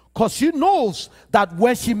 because she knows that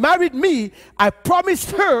when she married me, I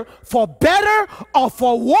promised her for better or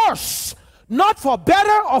for worse, not for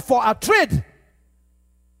better or for a trade.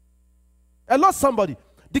 I lost somebody.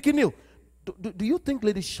 Dickie Neil, do you think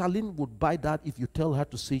Lady Charlene would buy that if you tell her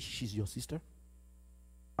to say she's your sister?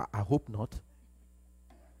 I hope not.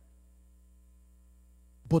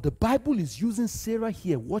 But the Bible is using Sarah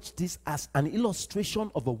here, watch this, as an illustration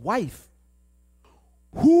of a wife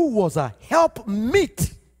who was a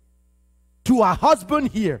helpmeet to her husband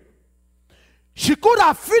here. She could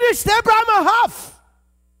have finished Abraham in half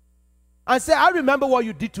and say, I remember what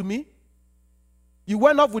you did to me. You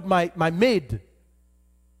went off with my maid.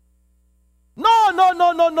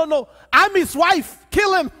 No. I'm his wife.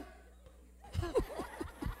 Kill him.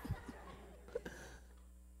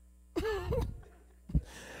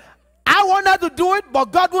 I wanted to do it,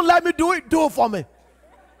 but God won't let me do it. Do it for me.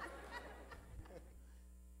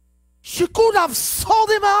 She could have sold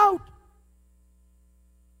him out.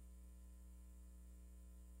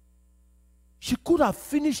 She could have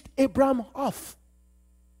finished Abraham off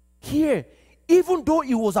here, even though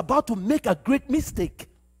he was about to make a great mistake.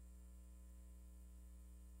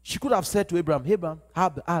 She could have said to Abraham, hey, Abraham,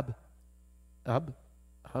 Ab,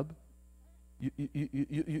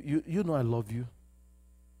 you know I love you.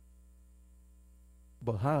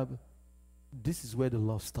 But Hab, this is where the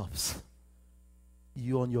love stops.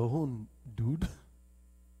 You're on your own, dude.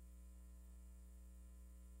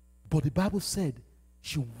 But the Bible said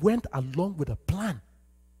she went along with a plan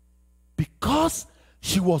because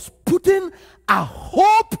she was putting a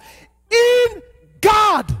hope in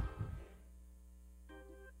God.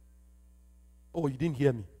 Oh, you didn't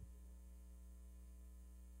hear me.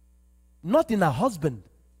 Not in her husband,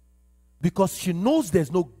 because she knows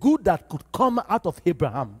there's no good that could come out of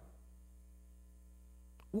Abraham.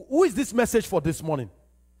 Who is this message for this morning?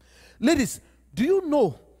 Ladies, do you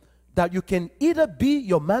know that you can either be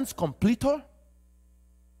your man's completer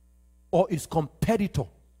or his competitor?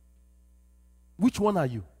 Which one are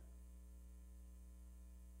you?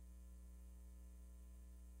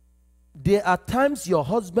 There are times your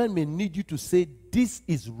husband may need you to say, this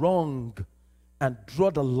is wrong, and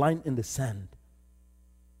draw the line in the sand.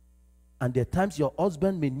 And there are times your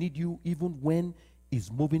husband may need you even when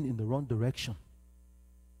he's moving in the wrong direction.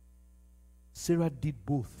 Sarah did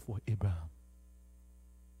both for Abraham.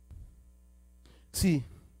 See,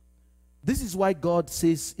 this is why God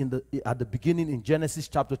says at the beginning in Genesis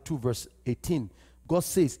chapter 2 verse 18, God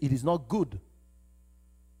says it is not good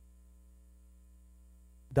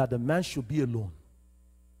that the man should be alone.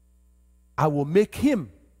 I will make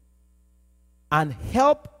him and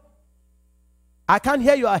help. I can't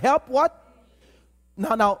hear you. I help what?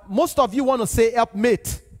 Now, most of you want to say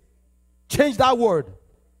helpmate. Change that word.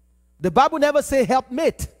 The Bible never say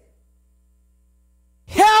helpmate.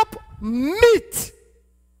 Helpmeet.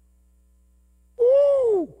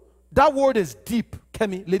 Ooh, that word is deep.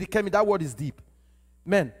 Kemi, Lady Kemi, that word is deep.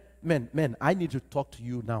 Men, I need to talk to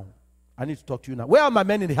you now. I need to talk to you now. Where are my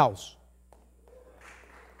men in the house?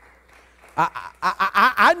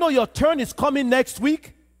 I know your turn is coming next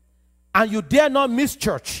week, and you dare not miss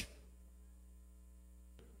church.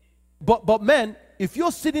 But men, if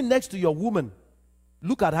you're sitting next to your woman,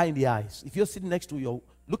 look at her in the eyes. If you're sitting next to your,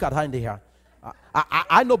 look at her in the hair.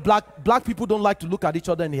 I know black people don't like to look at each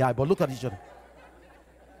other in the eye, but look at each other.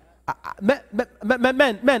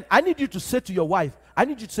 Men, I need you to say to your wife,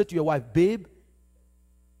 babe,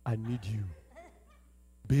 I need you.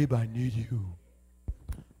 Babe, I need you.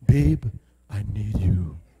 Babe, I need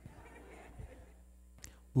you.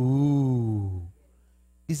 Ooh,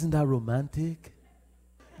 isn't that romantic?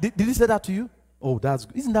 Did he say that to you? Oh, that's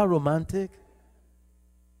good. Isn't that romantic?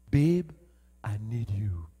 Babe, I need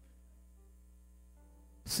you.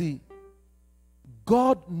 See,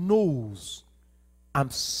 God knows I'm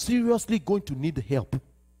seriously going to need help.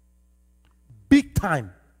 Big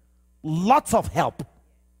time. Lots of help.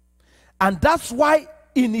 And that's why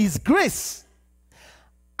in His grace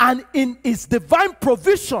and in His divine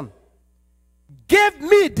provision gave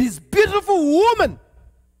me this beautiful woman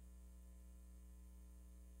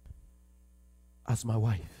as my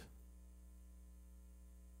wife.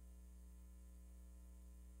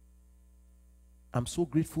 I'm so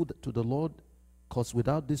grateful to the Lord, because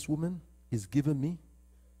without this woman, He's given me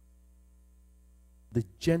the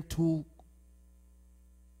gentle,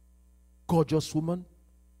 gorgeous woman.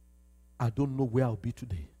 I don't know where I'll be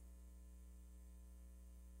today.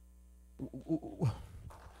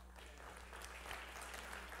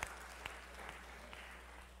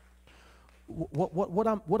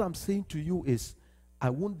 what I'm saying to you is, I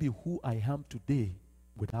won't be who I am today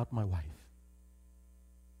without my wife.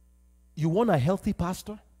 You want a healthy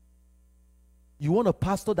pastor? You want a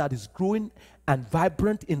pastor that is growing and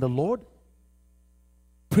vibrant in the Lord?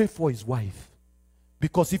 Pray for his wife.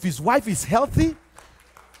 Because if his wife is healthy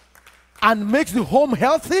and makes the home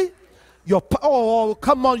healthy,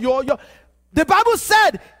 come on, the Bible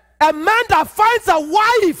said, a man that finds a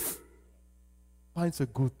wife finds a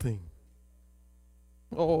good thing.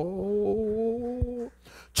 Oh,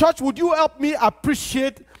 church, would you help me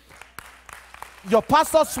appreciate your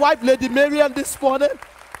pastor's wife, Lady Marian, this morning?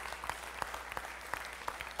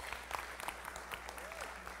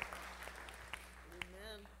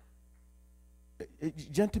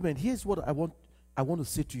 Gentlemen, here's what I want to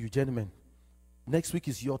say to you, gentlemen. Next week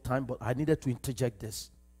is your time, but I needed to interject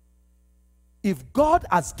this. If God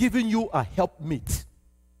has given you a helpmeet,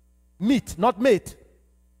 meet, not mate,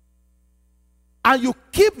 and you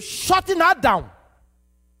keep shutting her down,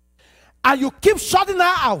 and you keep shutting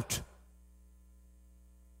her out,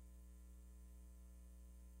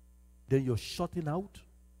 then you're shutting out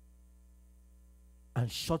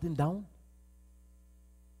and shutting down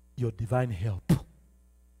your divine help.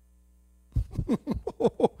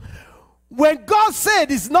 When God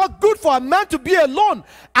said it's not good for a man to be alone,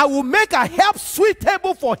 I will make a help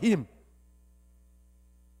suitable for him.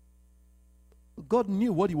 God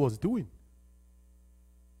knew what he was doing.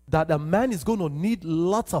 That a man is going to need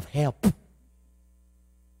lots of help.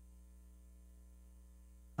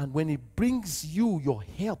 And when he brings you your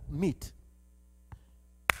help meet,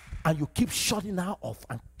 and you keep shutting her off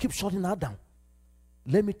and keep shutting her down,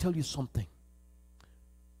 let me tell you something.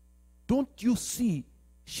 Don't you see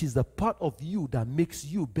she's the part of you that makes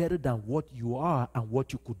you better than what you are and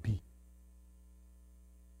what you could be?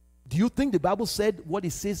 Do you think the Bible said what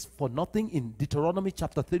it says for nothing in Deuteronomy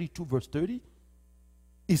chapter 32 verse 30?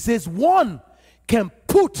 It says one can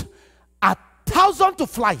put 1,000 to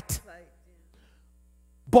flight,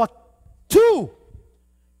 but two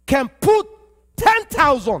can put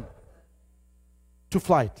 10,000 to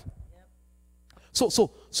flight.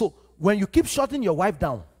 So when you keep shutting your wife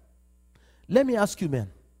down, let me ask you,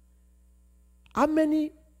 man, how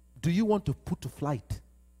many do you want to put to flight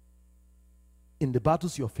in the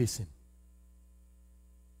battles you're facing?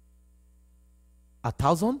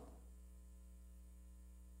 1,000?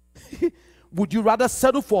 Would you rather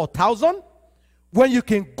settle for 1,000 when you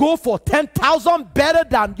can go for 10,000 better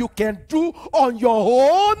than you can do on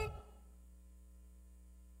your own?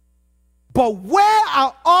 But where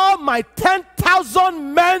are all my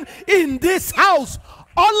 10,000 men in this house?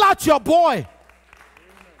 All out your boy.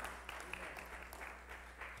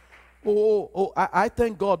 I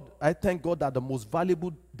thank God. I thank God that the most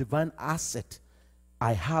valuable divine asset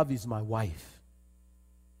I have is my wife,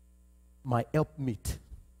 my helpmeet.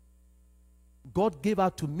 God gave her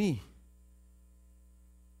to me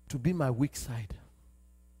to be my weak side.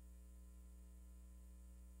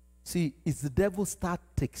 See, it's the devil's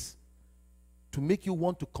tactics to make you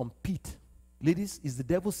want to compete. Ladies, it's the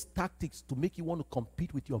devil's tactics to make you want to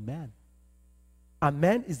compete with your man. And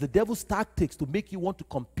man, is the devil's tactics to make you want to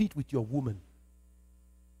compete with your woman.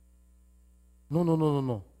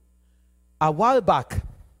 No. A while back,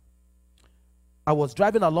 I was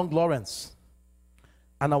driving along Lawrence,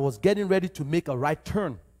 and I was getting ready to make a right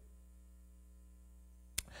turn.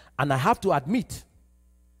 And I have to admit,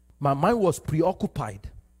 my mind was preoccupied.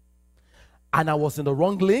 And I was in the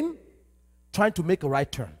wrong lane, trying to make a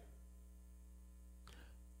right turn.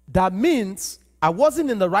 That means I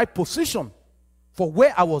wasn't in the right position for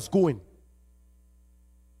where I was going.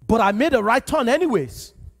 But I made a right turn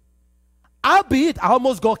anyways. Albeit, I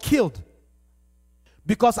almost got killed.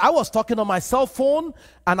 Because I was talking on my cell phone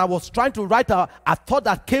and I was trying to write a thought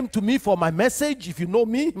that came to me for my message. If you know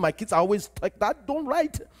me, my kids are always like that. Don't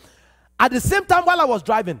write. At the same time while I was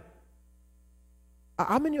driving.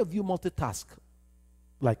 How many of you multitask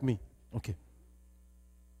like me? Okay.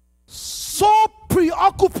 So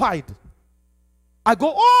preoccupied. I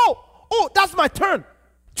go, oh, that's my turn.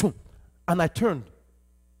 And I turned.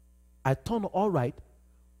 I turned all right,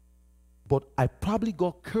 but I probably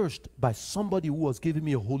got cursed by somebody who was giving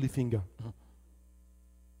me a holy finger.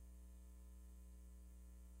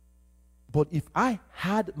 But if I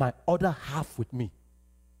had my other half with me,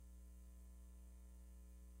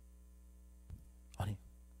 honey,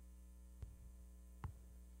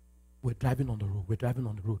 we're driving on the road, we're driving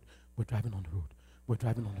on the road, we're driving on the road, we're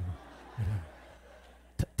driving on the road.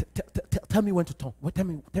 Tell me when to turn. Tell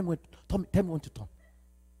me when to turn.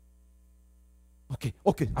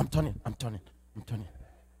 Okay, I'm turning.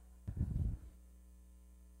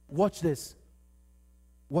 Watch this.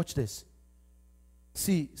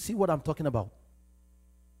 See what I'm talking about.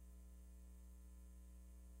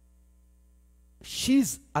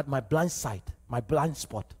 She's at my blind side, my blind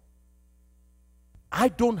spot. I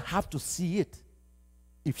don't have to see it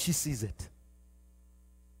if she sees it.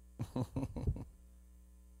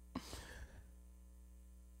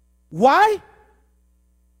 Why?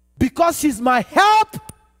 Because she's my help.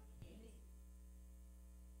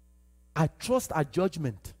 I trust her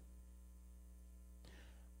judgment.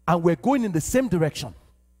 And we're going in the same direction.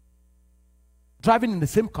 Driving in the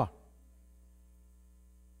same car.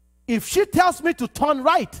 If she tells me to turn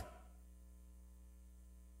right,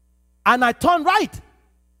 and I turn right,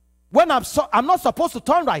 when I'm not supposed to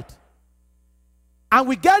turn right, and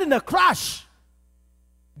we get in a crash,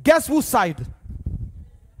 guess whose side?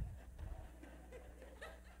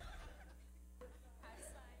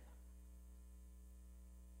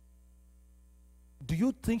 Do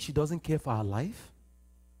you think she doesn't care for our life?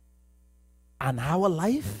 And our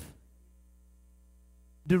life?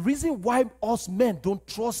 The reason why us men don't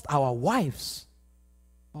trust our wives.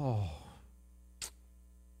 Oh.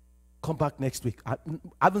 Come back next week. I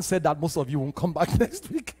haven't said that most of you won't come back next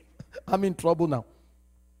week. I'm in trouble now.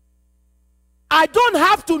 I don't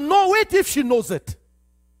have to know it if she knows it.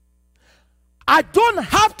 I don't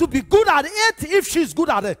have to be good at it if she's good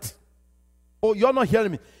at it. Oh, you're not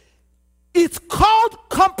hearing me. It's called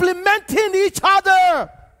complementing each other.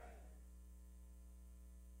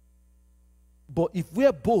 But if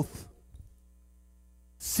we're both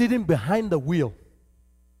sitting behind the wheel,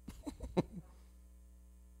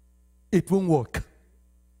 it won't work.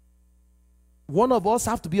 One of us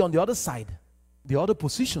have to be on the other side, the other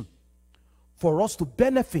position, for us to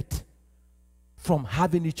benefit from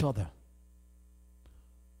having each other.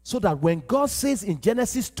 So that when God says in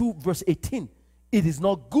Genesis 2 verse 18, it is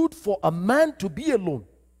not good for a man to be alone,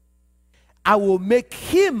 I will make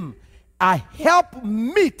him a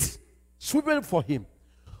helpmeet suitable for him.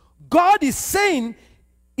 God is saying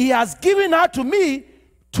he has given her to me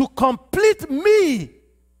to complete me,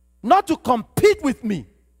 not to compete with me.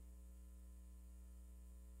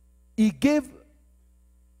 He gave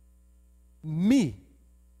me,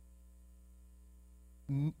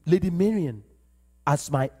 Lady Marian,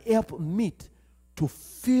 as my helpmeet to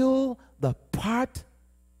fill the part.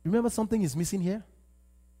 Remember, something is missing here?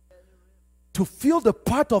 To fill the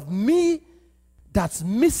part of me that's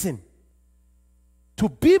missing. To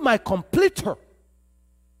be my completer,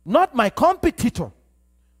 not my competitor.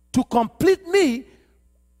 To complete me,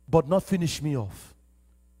 but not finish me off.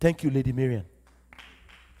 Thank you, Lady Marian.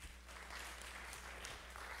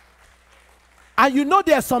 And you know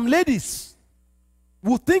there are some ladies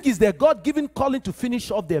who think it's their God-given calling to finish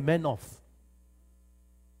off their men off.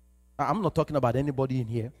 I'm not talking about anybody in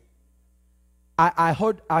here. I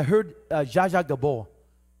heard Jaja Gabor,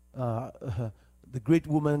 the great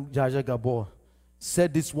woman Jaja Gabor,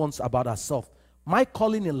 said this once about herself. My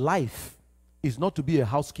calling in life is not to be a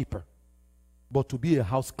housekeeper, but to be a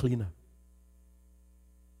house cleaner.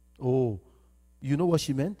 Oh, you know what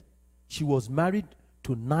she meant? She was married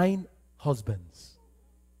to 9 husbands.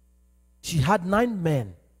 She had 9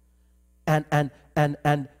 men,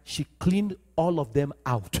 and she cleaned all of them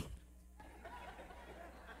out.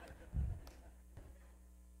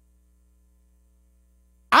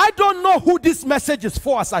 I don't know who this message is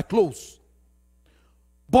for as I close.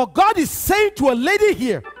 But God is saying to a lady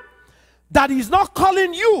here that He's not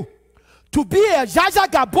calling you to be a Jaja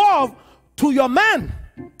Gabor to your man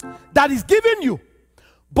that He's giving you,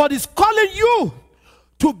 but He's calling you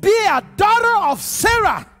to be a daughter of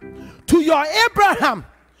Sarah to your Abraham,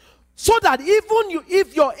 so that even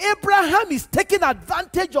if your Abraham is taking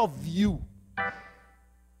advantage of you,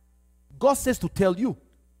 God says to tell you,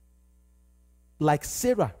 like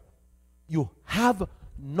Sarah, you have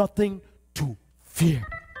nothing to fear.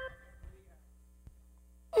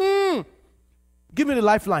 Give me the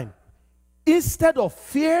lifeline. Instead of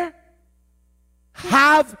fear,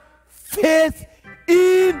 have faith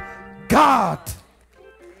in God.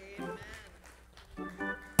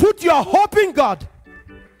 Put your hope in God.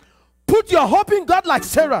 Put your hope in God like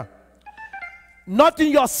Sarah. Not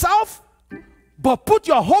in yourself, but put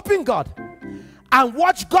your hope in God. And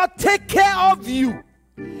watch God take care of you.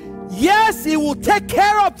 Yes, He will take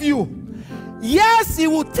care of you. Yes, He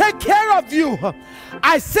will take care of you.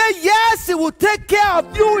 I say yes, He will take care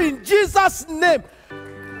of you in Jesus' name.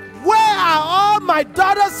 Where are all my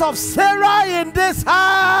daughters of Sarah in this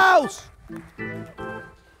house?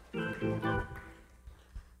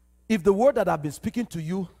 If the word that I've been speaking to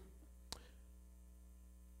you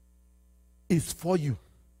is for you,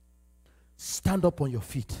 stand up on your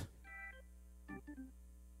feet.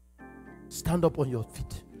 Stand up on your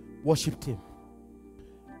feet. Worship Him.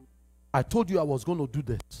 I told you I was going to do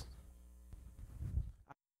this.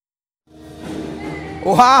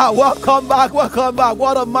 Wow, welcome back, welcome back.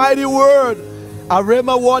 What a mighty word. A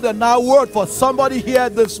rhema word and now word for somebody here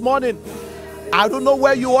this morning. I don't know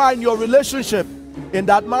where you are in your relationship, in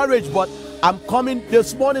that marriage, but I'm coming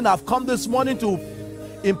this morning. I've come this morning to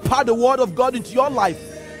impart the word of God into your life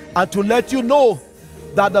and to let you know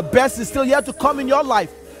that the best is still yet to come in your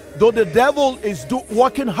life. Though the devil is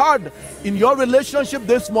working hard in your relationship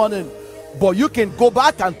this morning, but you can go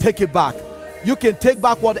back and take it back. You can take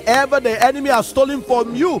back whatever the enemy has stolen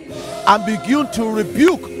from you and begin to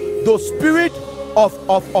rebuke the spirit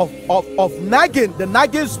of nagging, the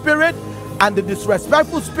nagging spirit and the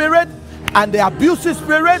disrespectful spirit and the abusive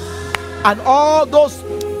spirit and all those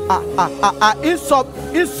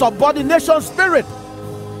insubordination spirit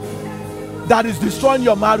that is destroying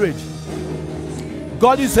your marriage.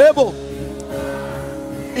 God is able.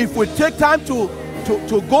 If we take time to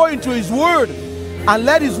go into his word and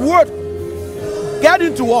let his word get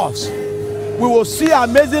into us, we will see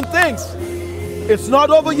amazing things. It's not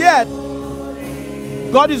over yet.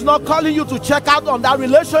 God is not calling you to check out on that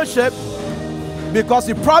relationship, because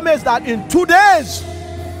he promised that in 2 days,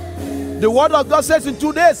 the word of God says in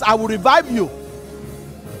 2 days I will revive you,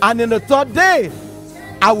 and in the third day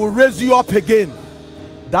I will raise you up again.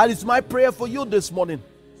 That is my prayer for you this morning,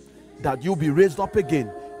 that you'll be raised up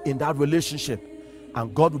again in that relationship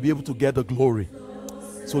and God will be able to get the glory.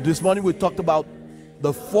 So this morning we talked about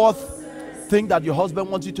the fourth thing that your husband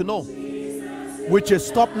wants you to know, which is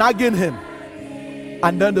stop nagging him.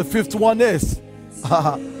 And then the fifth one is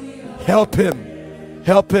help him.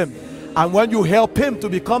 Help him. And when you help him to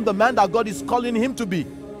become the man that God is calling him to be,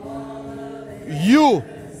 you,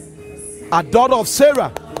 a daughter of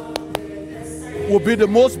Sarah, will be the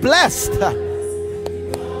most blessed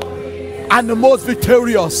and the most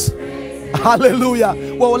victorious. Hallelujah.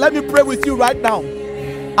 Well, let me pray with you right now,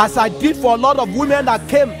 as I did for a lot of women that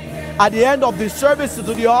came at the end of the service to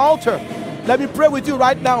the altar. Let me pray with you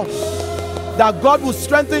right now that God will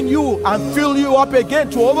strengthen you and fill you up again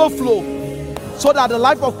to overflow, so that the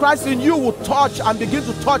life of Christ in you will touch and begin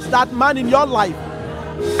to touch that man in your life,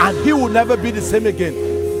 and he will never be the same again.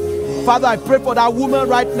 Father, I pray for that woman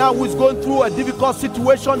right now who is going through a difficult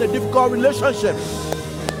situation, a difficult relationship,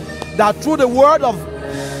 that through the word of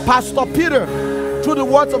Pastor Peter, through the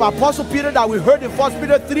words of Apostle Peter that we heard in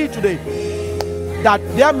Pt.3 today, that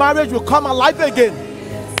their marriage will come alive again,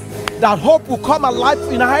 that hope will come alive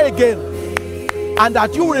in her again, and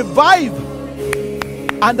that you will revive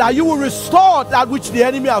and that you will restore that which the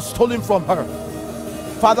enemy has stolen from her.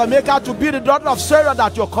 Father, make her to be the daughter of Sarah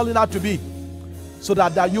that you're calling her to be, so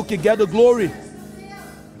that you can get the glory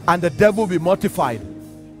and the devil will be mortified.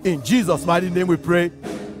 In Jesus' mighty name we pray.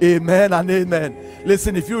 Amen and amen.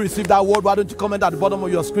 Listen, if you received that word, why don't you comment at the bottom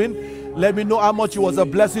of your screen? Let me know how much it was a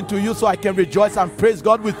blessing to you, so I can rejoice and praise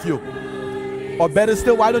God with you. Or better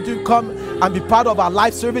still, why don't you come and be part of our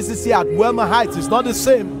live services here at Wilmer Heights? It's not the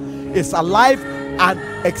same. It's alive and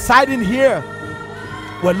exciting here.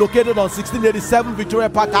 We're located on 1687 Victoria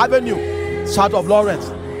Park Avenue, south of Lawrence.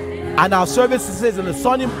 And our services is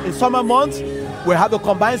in summer months, we have a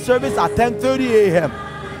combined service at 10:30 a.m.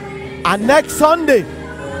 And next Sunday,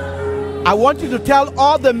 I want you to tell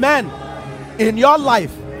all the men in your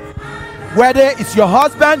life, whether it's your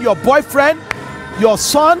husband, your boyfriend, your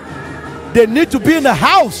son, they need to be in the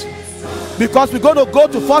house, because we're going to go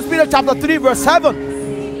to 1 Peter chapter 3 verse 7,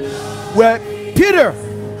 where Peter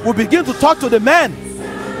will begin to talk to the men,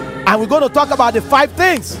 and we're going to talk about the 5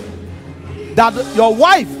 things that your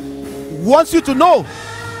wife wants you to know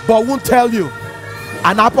but won't tell you,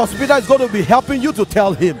 and Apostle Peter is going to be helping you to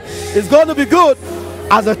tell him. It's going to be good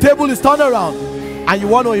as the table is turned around and you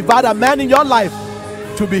want to invite a man in your life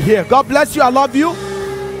to be here. God bless you. I love you,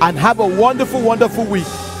 and have a wonderful, wonderful week.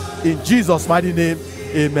 In Jesus' mighty name,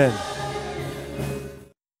 amen.